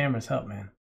 none of these cameras help,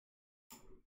 man.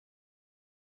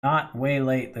 Not way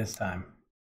late this time.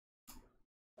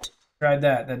 Tried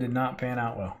that, that did not pan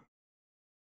out well.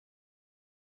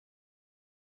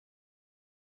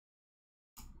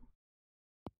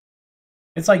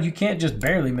 It's like you can't just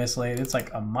barely miss late, it's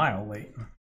like a mile late.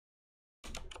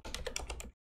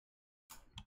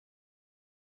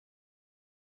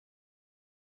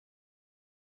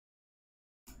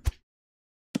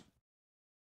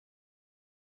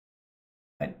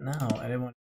 No, I didn't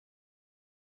want.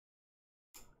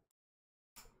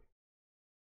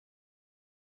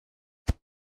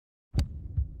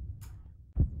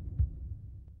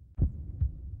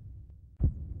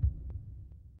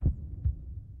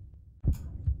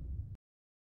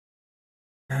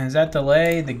 Does that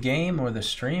delay the game or the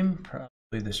stream? Probably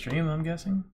the stream, I'm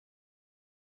guessing.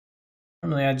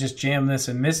 Normally I just jam this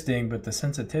and miss ding, but the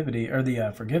sensitivity or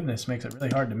the forgiveness makes it really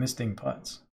hard to miss ding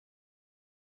putts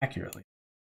accurately.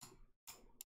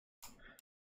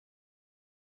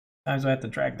 Sometimes I have to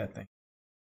drag that thing.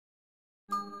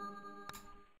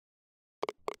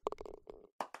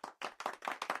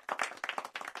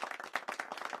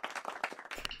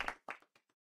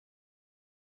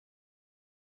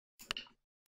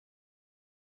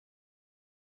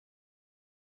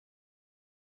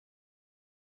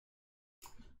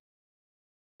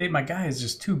 Hey, my guy is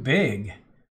just too big.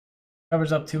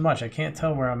 Covers up too much. I can't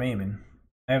tell where I'm aiming.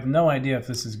 I have no idea if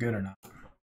this is good or not.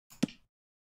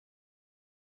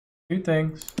 2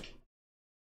 things.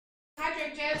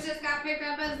 Patrick Jones just got picked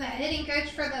up as the hitting coach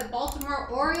for the Baltimore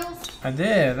Orioles. I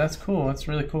did. That's cool. That's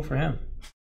really cool for him.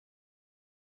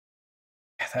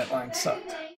 That line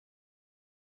sucked.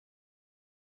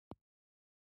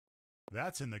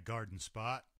 That's in the garden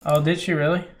spot. Oh, did she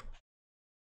really?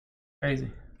 Crazy.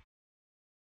 Is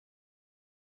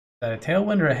that a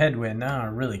tailwind or a headwind? Now I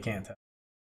really can't tell.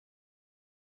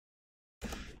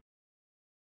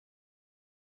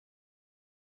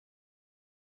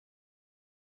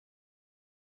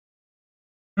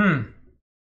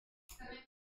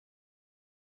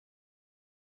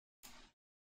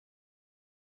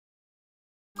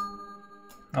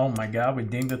 Oh my god, we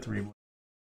dinged a 3.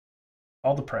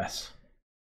 All the press.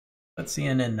 Let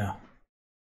CNN know.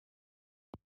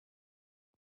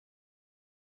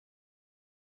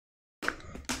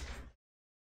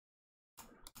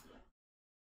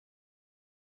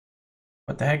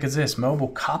 What the heck is this? Mobile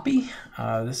copy?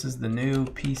 This is the new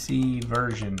PC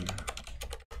version.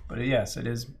 But yes, it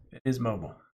is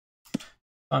mobile.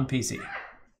 On PC.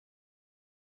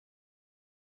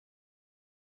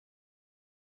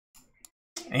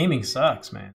 Aiming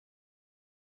sucks, man.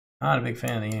 Not a big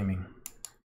fan of the aiming.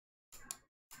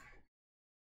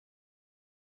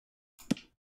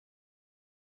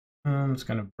 It's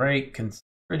gonna break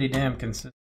pretty damn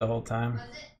consistent the whole time.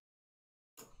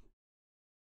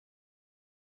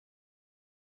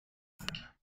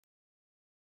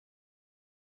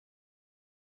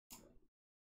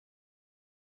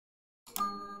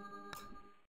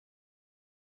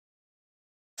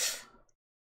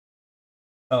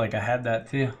 Felt like I had that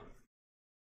too.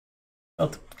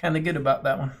 Felt kind of good about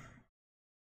that one.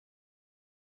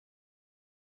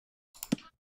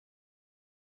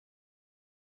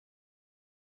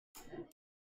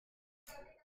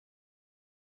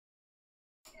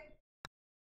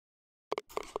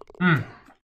 I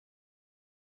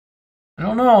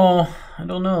don't know. I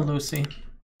don't know, Lucy.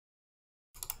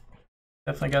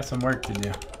 Definitely got some work to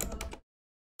do.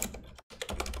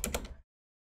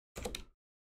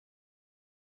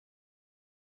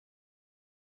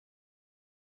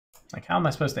 Like, how am I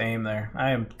supposed to aim there?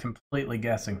 I am completely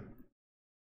guessing.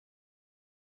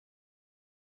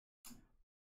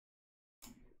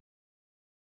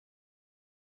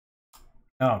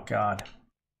 Oh, God.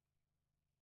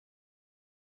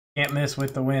 Can't miss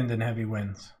with the wind and heavy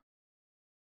winds.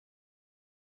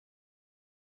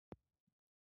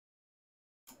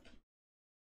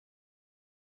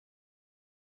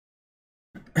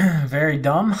 Very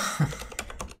dumb.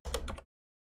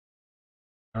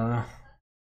 I don't know.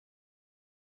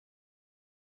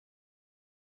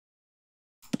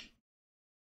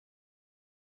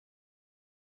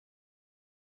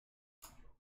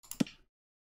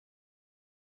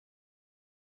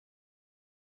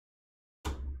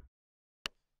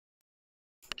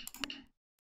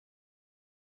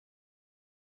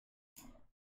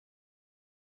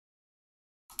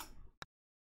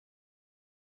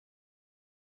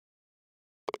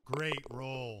 Great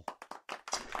roll.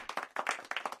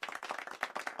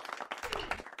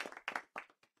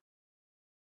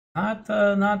 Not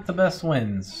the best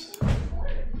wins.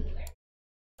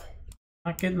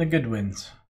 Not getting the good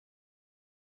wins.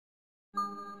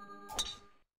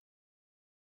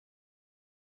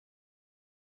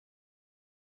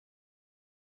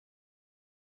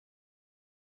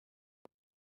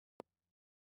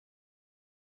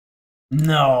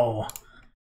 No.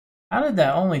 How did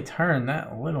that only turn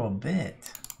that little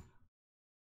bit?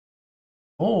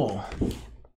 Oh.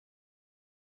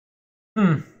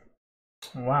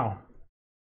 Wow.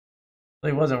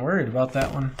 Really wasn't worried about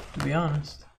that one, to be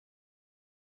honest.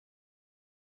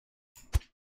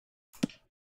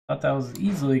 Thought that was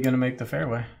easily going to make the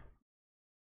fairway.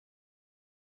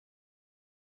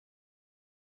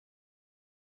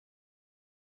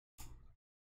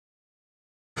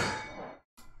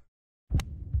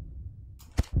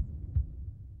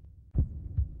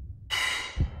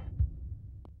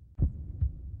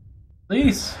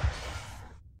 Please.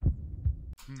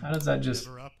 How does that just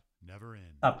Never up, never in.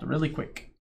 stop really quick?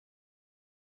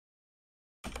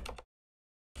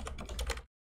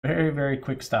 Very, very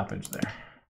quick stoppage there.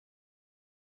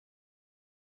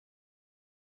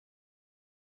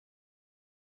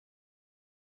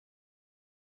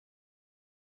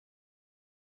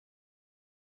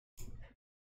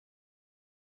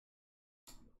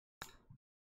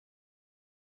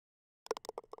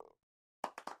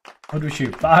 What did we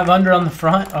shoot? 5 under on the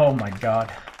front? Oh my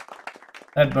God.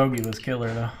 That bogey was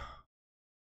killer though.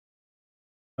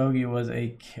 Bogey was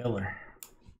a killer.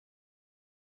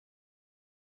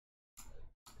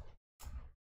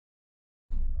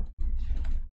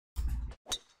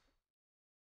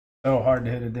 So hard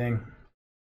to hit a ding.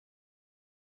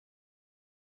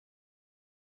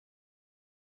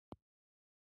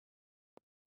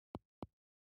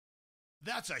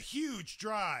 That's a huge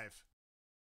drive.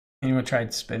 Anyone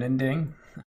tried spin and ding?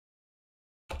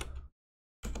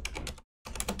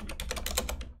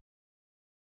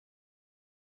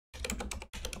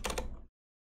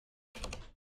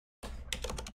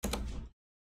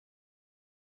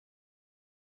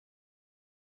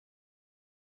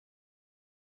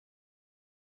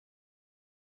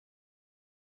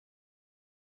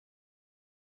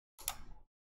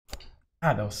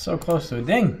 God, that was so close to a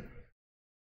ding.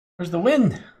 Where's the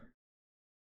wind?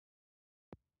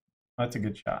 Oh, that's a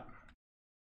good shot.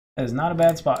 That is not a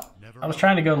bad spot. I was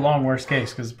trying to go long worst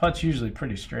case because the putt's usually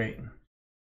pretty straight.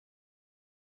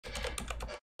 I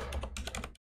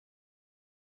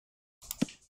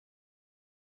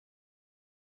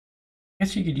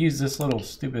guess you could use this little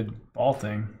stupid ball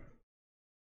thing.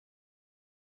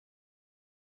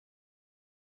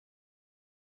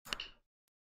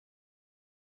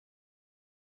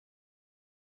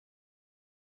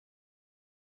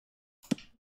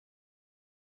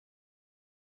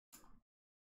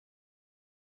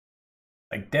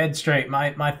 Like dead straight.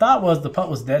 My thought was the putt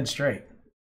was dead straight.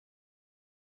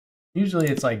 Usually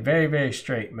it's like very, very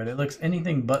straight, but it looks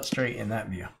anything but straight in that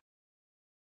view.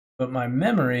 But my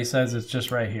memory says it's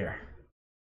just right here.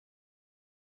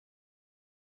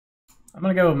 I'm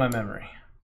gonna go with my memory.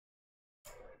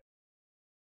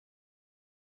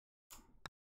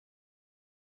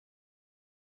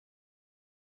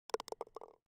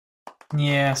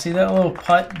 Yeah, see that little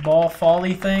putt ball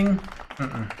folly thing?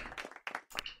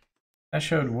 That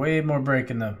showed way more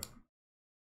break in the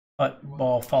putt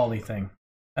ball folly thing.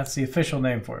 That's the official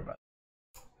name for it, but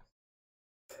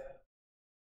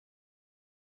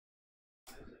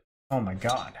oh my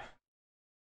God.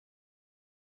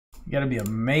 You gotta be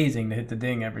amazing to hit the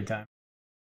ding every time.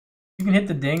 If you can hit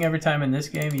the ding every time in this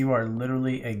game, you are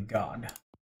literally a god.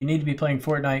 You need to be playing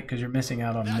Fortnite because you're missing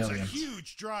out on That's millions. a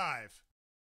huge drive.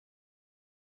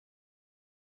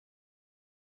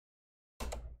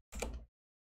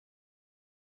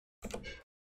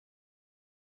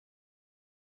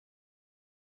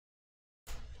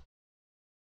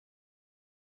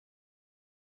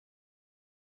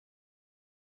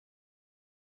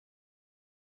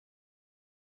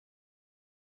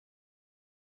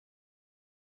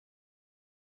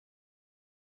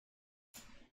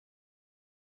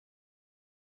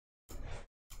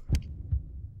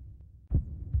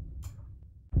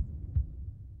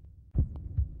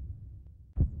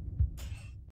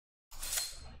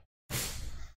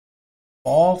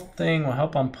 Ball thing will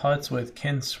help on putts with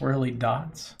kin swirly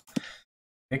dots.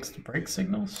 Fixed brake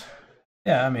signals?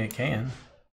 Yeah, I mean it can.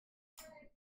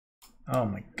 Oh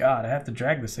my god, I have to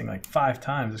drag this thing like 5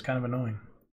 times. It's kind of annoying.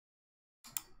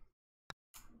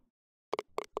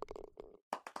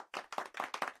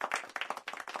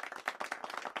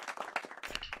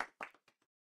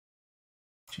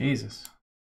 Jesus.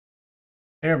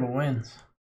 Terrible wins.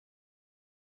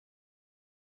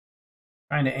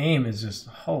 Trying to aim is just,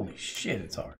 holy shit,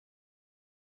 it's hard.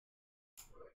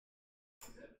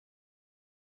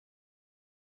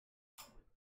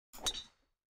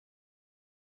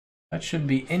 That shouldn't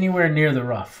be anywhere near the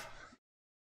rough.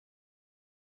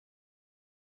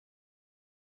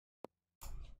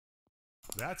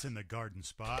 That's in the garden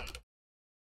spot.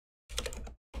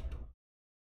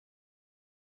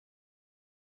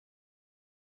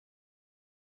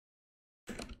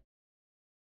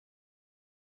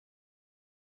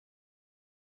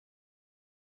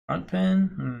 Front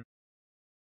pin?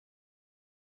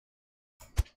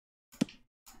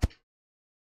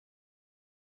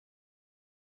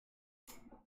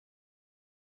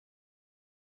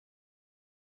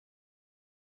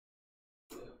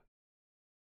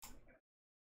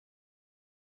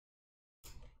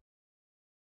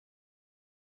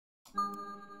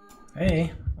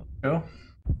 Hey, let's go.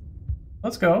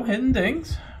 Let's go, hitting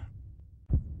dings.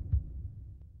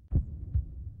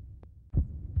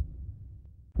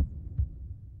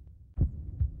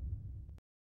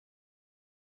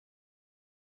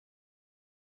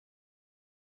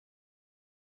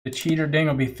 The cheater ding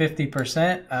will be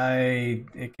 50%.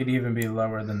 It could even be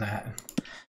lower than that. I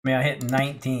mean, I hit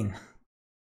 19.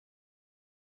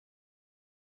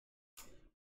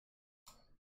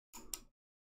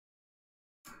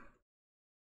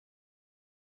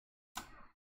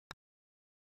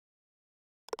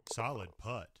 Solid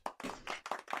putt.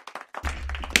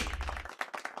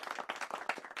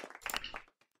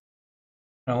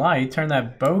 No lie, you turn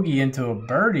that bogey into a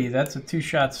birdie. That's a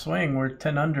 2-shot swing. We're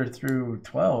 10 under through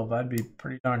 12. I'd be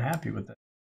pretty darn happy with it.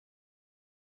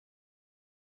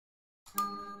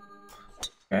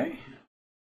 Okay.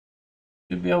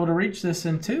 Should be able to reach this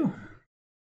in 2.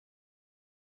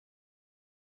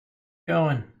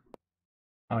 Going.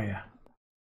 Oh, yeah.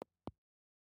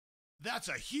 That's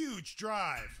a huge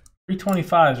drive.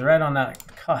 325 is right on that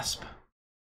cusp.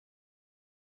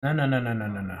 No, no, no, no, no,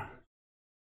 no, no.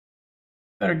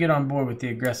 Better get on board with the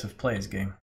aggressive plays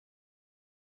game.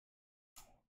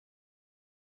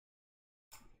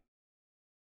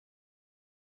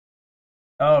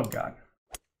 Oh, God.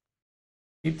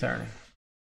 Keep turning.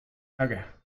 Okay.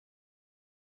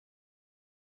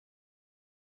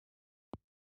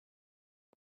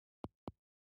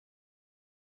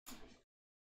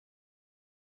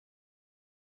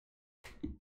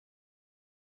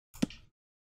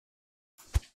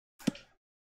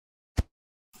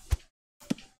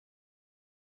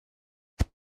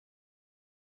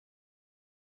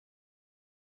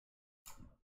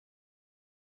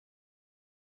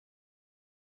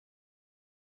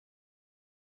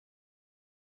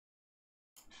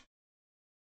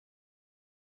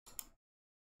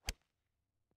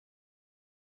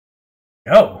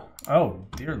 Go. Oh,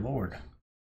 dear Lord.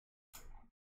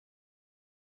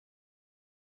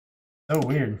 So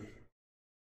weird.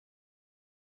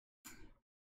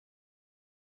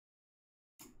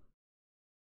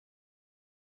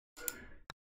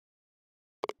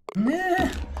 Nah.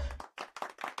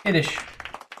 Skittish.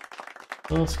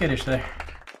 A little skittish there.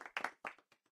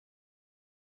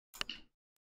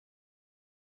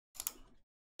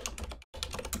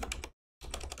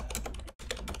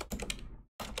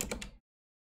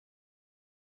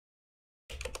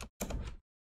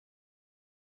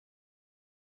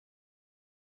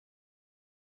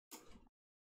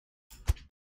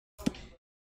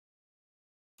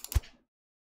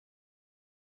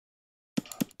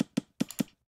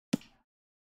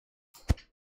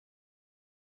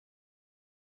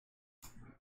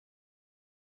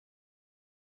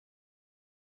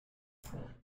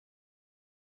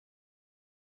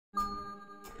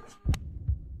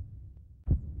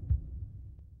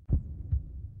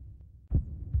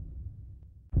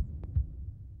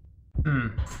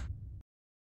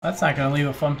 That's not going to leave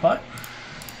a fun putt.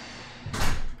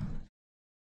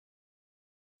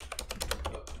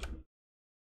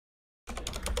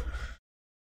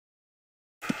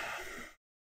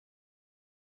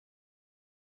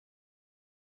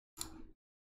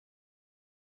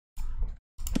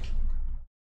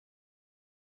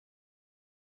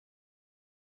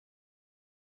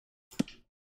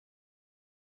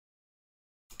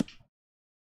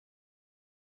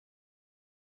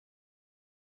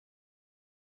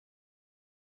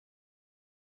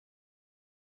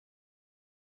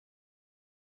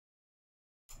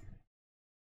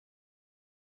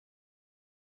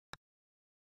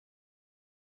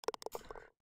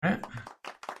 Right.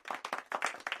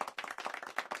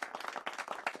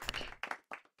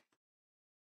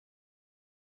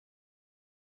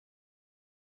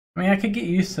 I mean, I could get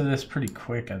used to this pretty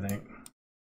quick, I think.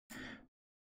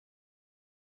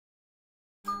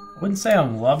 I wouldn't say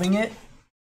I'm loving it.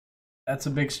 That's a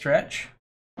big stretch.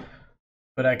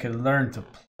 But I could learn to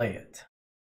play it,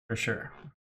 for sure.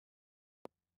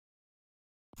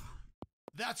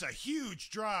 That's a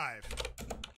huge drive.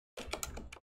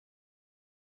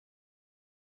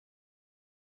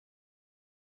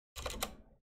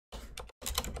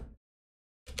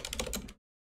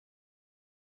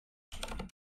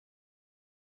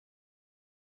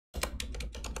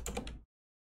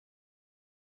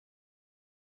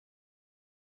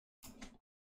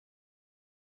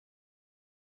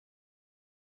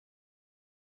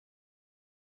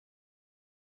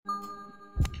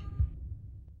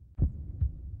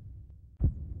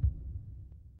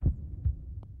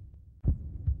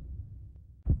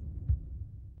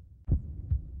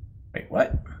 Wait,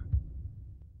 what?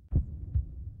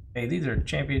 Hey, these are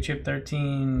Championship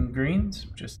 13 greens?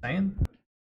 Just saying.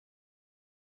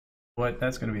 What?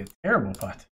 That's going to be a terrible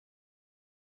putt.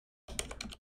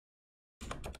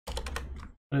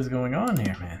 What is going on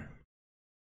here, man?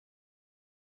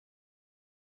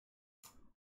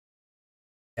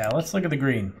 Yeah, let's look at the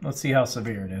green. Let's see how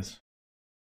severe it is.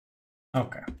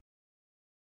 Okay.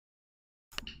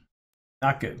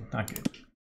 Not good, not good.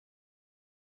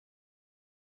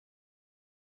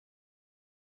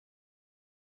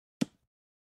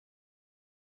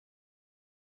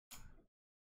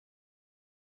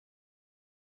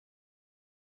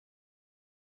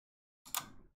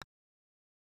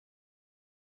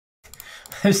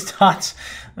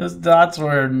 Those dots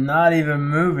were not even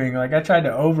moving. Like, I tried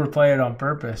to overplay it on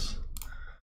purpose.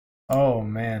 Oh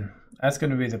man, that's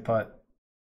gonna be the putt.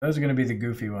 Those are gonna be the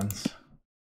goofy ones.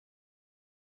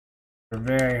 They're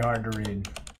very hard to read.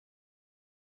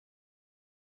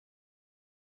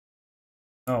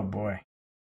 Oh boy.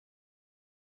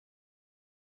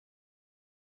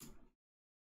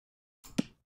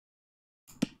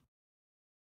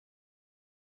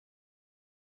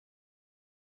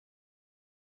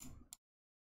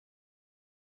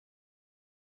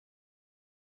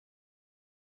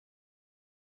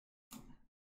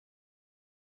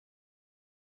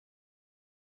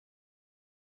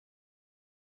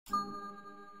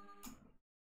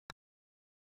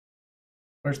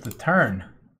 Where's the turn?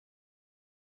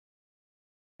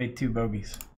 Made 2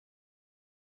 bogeys.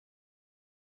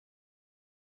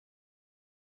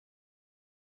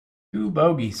 Two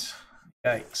bogeys.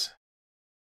 Yikes.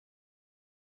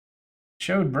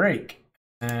 Showed break,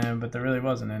 but there really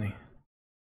wasn't any.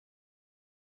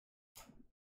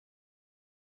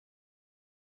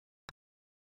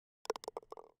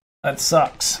 That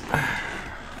sucks.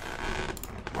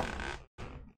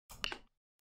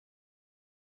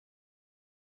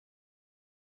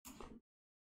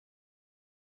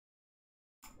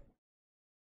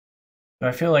 Do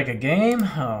I feel like a game?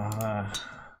 Oh,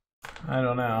 I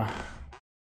don't know.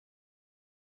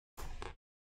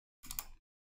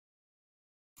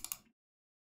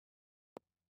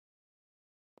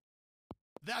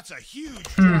 That's a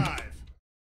huge drive.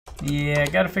 Yeah,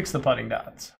 gotta fix the putting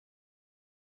dots.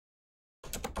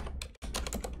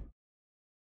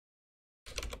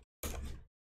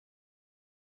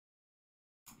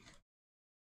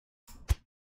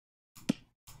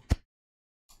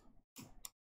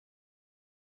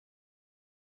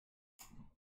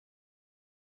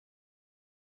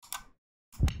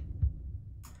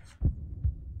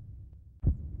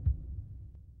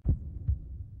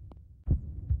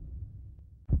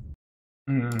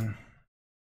 Hmm.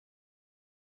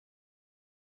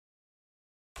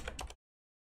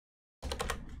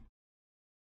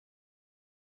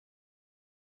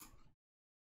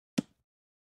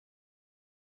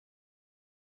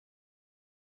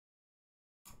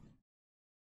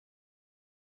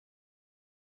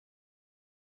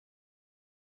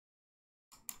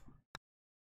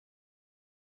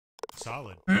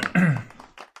 Solid. If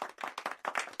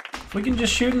we can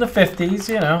just shoot in the 50s,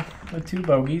 you know, with 2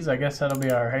 bogeys, I guess that'll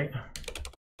be all right.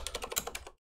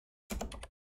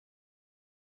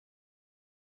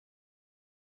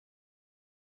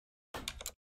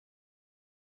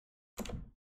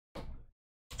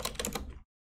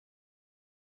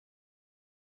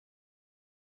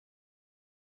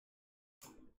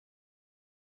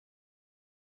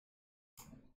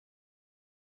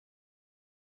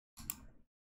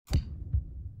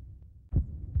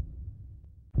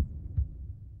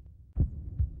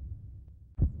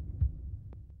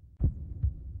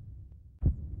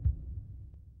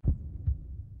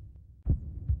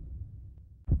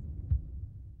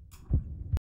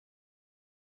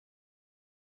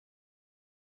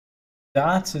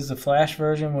 dots is the flash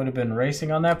version would have been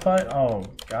racing on that putt. Oh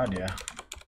god, yeah.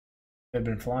 They've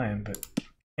been flying, but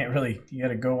can't really. You got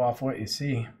to go off what you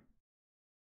see.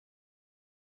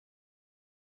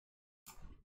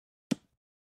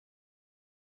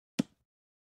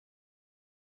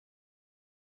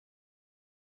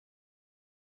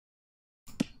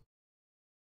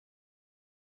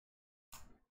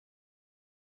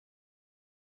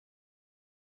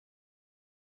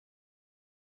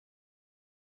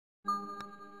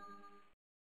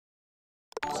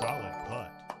 Solid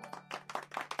putt.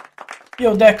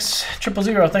 Yo, Dex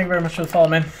 000. Thank you very much for the follow,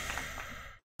 man.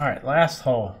 All right, last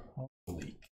hole.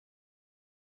 Holy.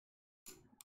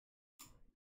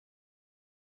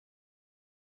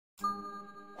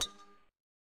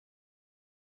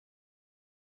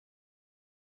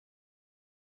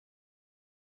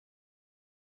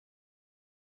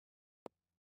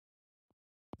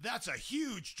 That's a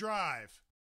huge drive.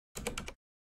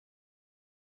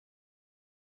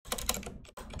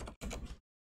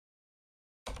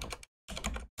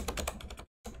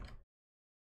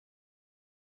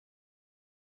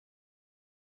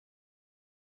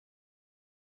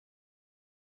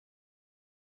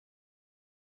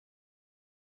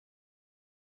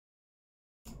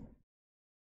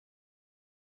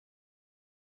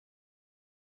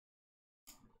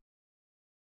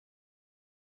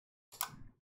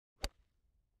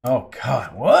 Oh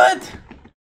god, what?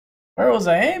 Where was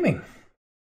I aiming?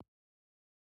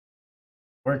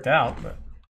 Worked out, but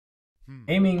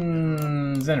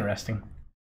aiming's interesting.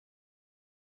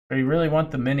 But you really want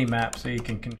the mini map so you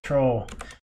can control.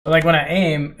 But like when I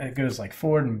aim, it goes like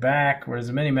forward and back, whereas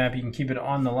the mini map you can keep it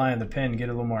on the line of the pin, get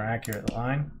a little more accurate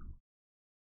line.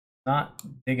 Not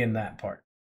digging that part,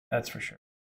 that's for sure.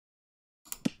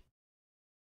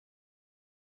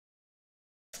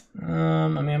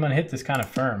 I mean, I'm gonna hit this kind of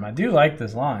firm. I do like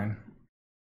this line.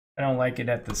 I don't like it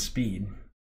at the speed.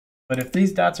 But if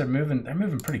these dots are moving, they're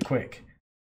moving pretty quick.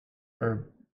 For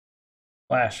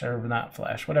flash, or not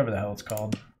flash, whatever the hell it's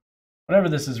called. Whatever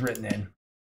this is written in.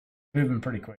 Moving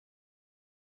pretty quick.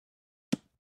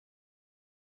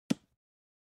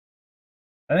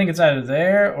 I think it's either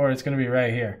there or it's gonna be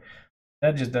right here.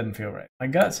 That just doesn't feel right. My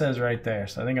gut says right there,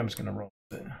 so I think I'm just gonna roll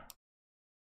with it.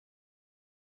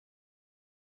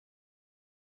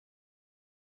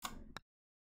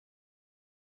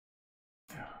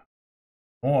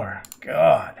 More.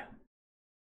 God.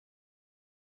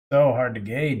 So hard to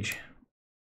gauge.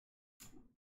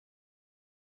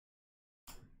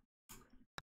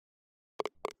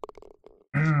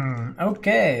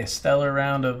 Okay, stellar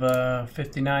round of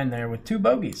 59 there with 2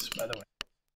 bogeys, by the way.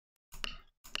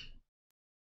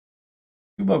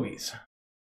 2 bogeys.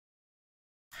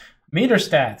 Meter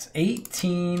stats,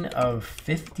 18 of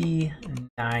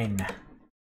 59.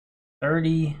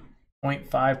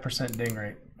 30.5% ding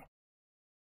rate.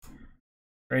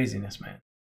 Craziness, man.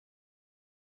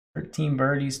 13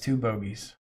 birdies, 2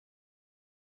 bogeys.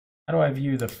 How do I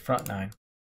view the front 9?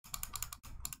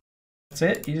 That's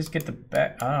it? You just get the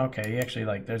back. Oh, okay. You actually,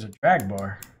 like, there's a drag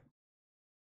bar.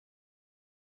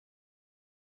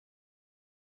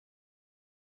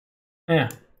 Yeah,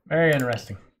 very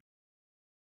interesting.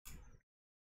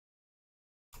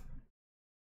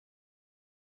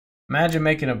 Imagine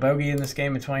making a bogey in this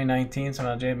game in 2019.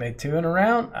 Somehow Jay made 2 in a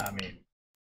round. I mean,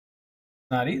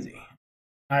 not easy.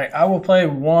 All right, I will play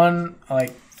one,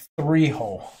 like,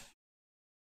 3-hole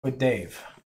with Dave.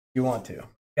 If you want to. You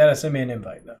gotta send me an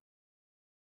invite, though.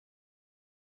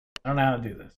 I don't know how to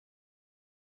do this.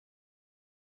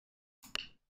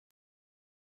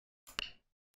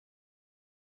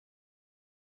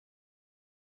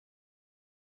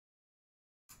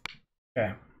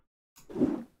 Okay.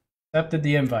 Accepted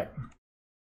the invite.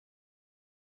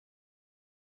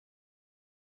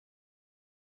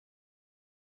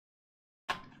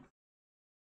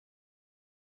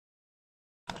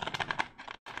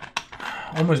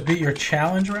 Almost beat your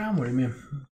challenge round? What do you mean?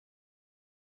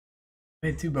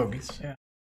 Made 2 bogeys, yeah.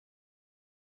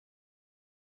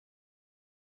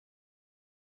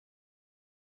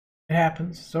 It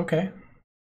happens. It's okay.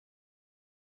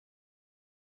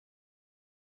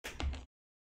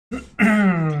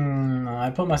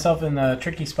 I put myself in a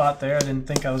tricky spot there. I didn't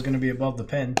think I was going to be above the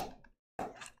pin. It's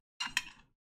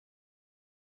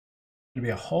going to be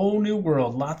a whole new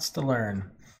world. Lots to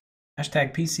learn.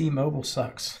 Hashtag PC mobile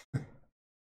sucks.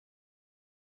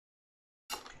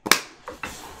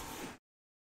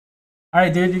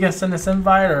 Alright, dude, you gonna send this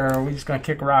invite or are we just gonna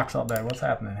kick rocks all day? What's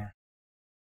happening here?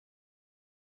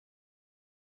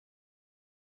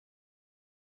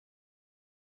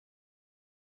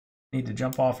 Need to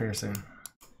jump off here soon.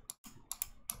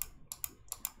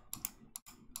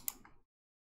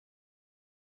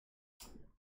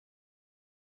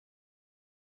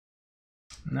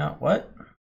 No, what?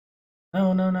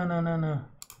 No, no, no, no, no, no.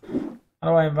 How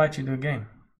do I invite you to a game?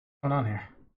 What's going on here?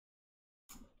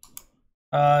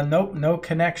 Nope, no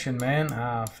connection, man.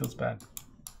 Ah, feels bad.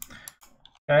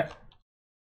 Okay.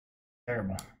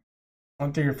 Terrible.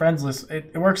 Going through your friends list,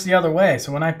 it works the other way.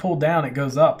 So when I pull down, it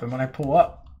goes up, and when I pull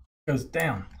up, it goes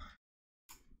down.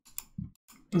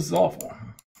 This is awful.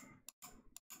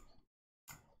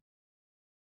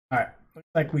 Alright, looks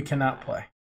like we cannot play.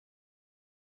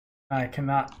 I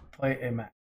cannot play a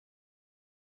match.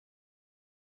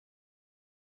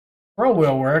 Scroll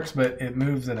wheel works, but it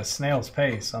moves at a snail's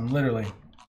pace. I'm literally,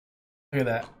 look at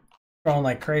that, scrolling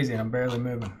like crazy and I'm barely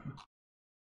moving.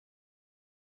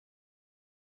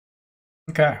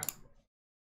 Okay.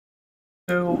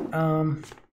 So,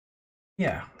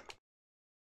 yeah.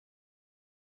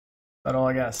 That's all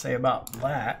I gotta say about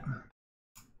that.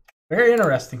 Very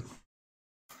interesting.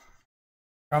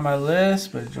 On my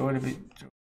list, but joy to be.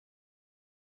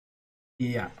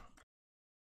 Yeah.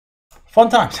 Fun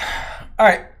times. All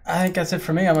right. I think that's it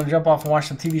for me. I'm going to jump off and watch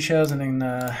some TV shows and then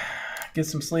get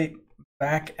some sleep.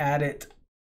 Back at it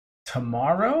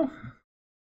tomorrow.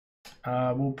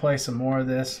 We'll play some more of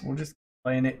this. We'll just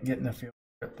playing it and getting the feel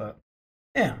for it. But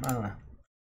yeah, I don't know.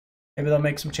 Maybe they'll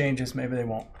make some changes. Maybe they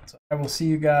won't. So I will see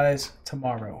you guys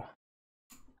tomorrow.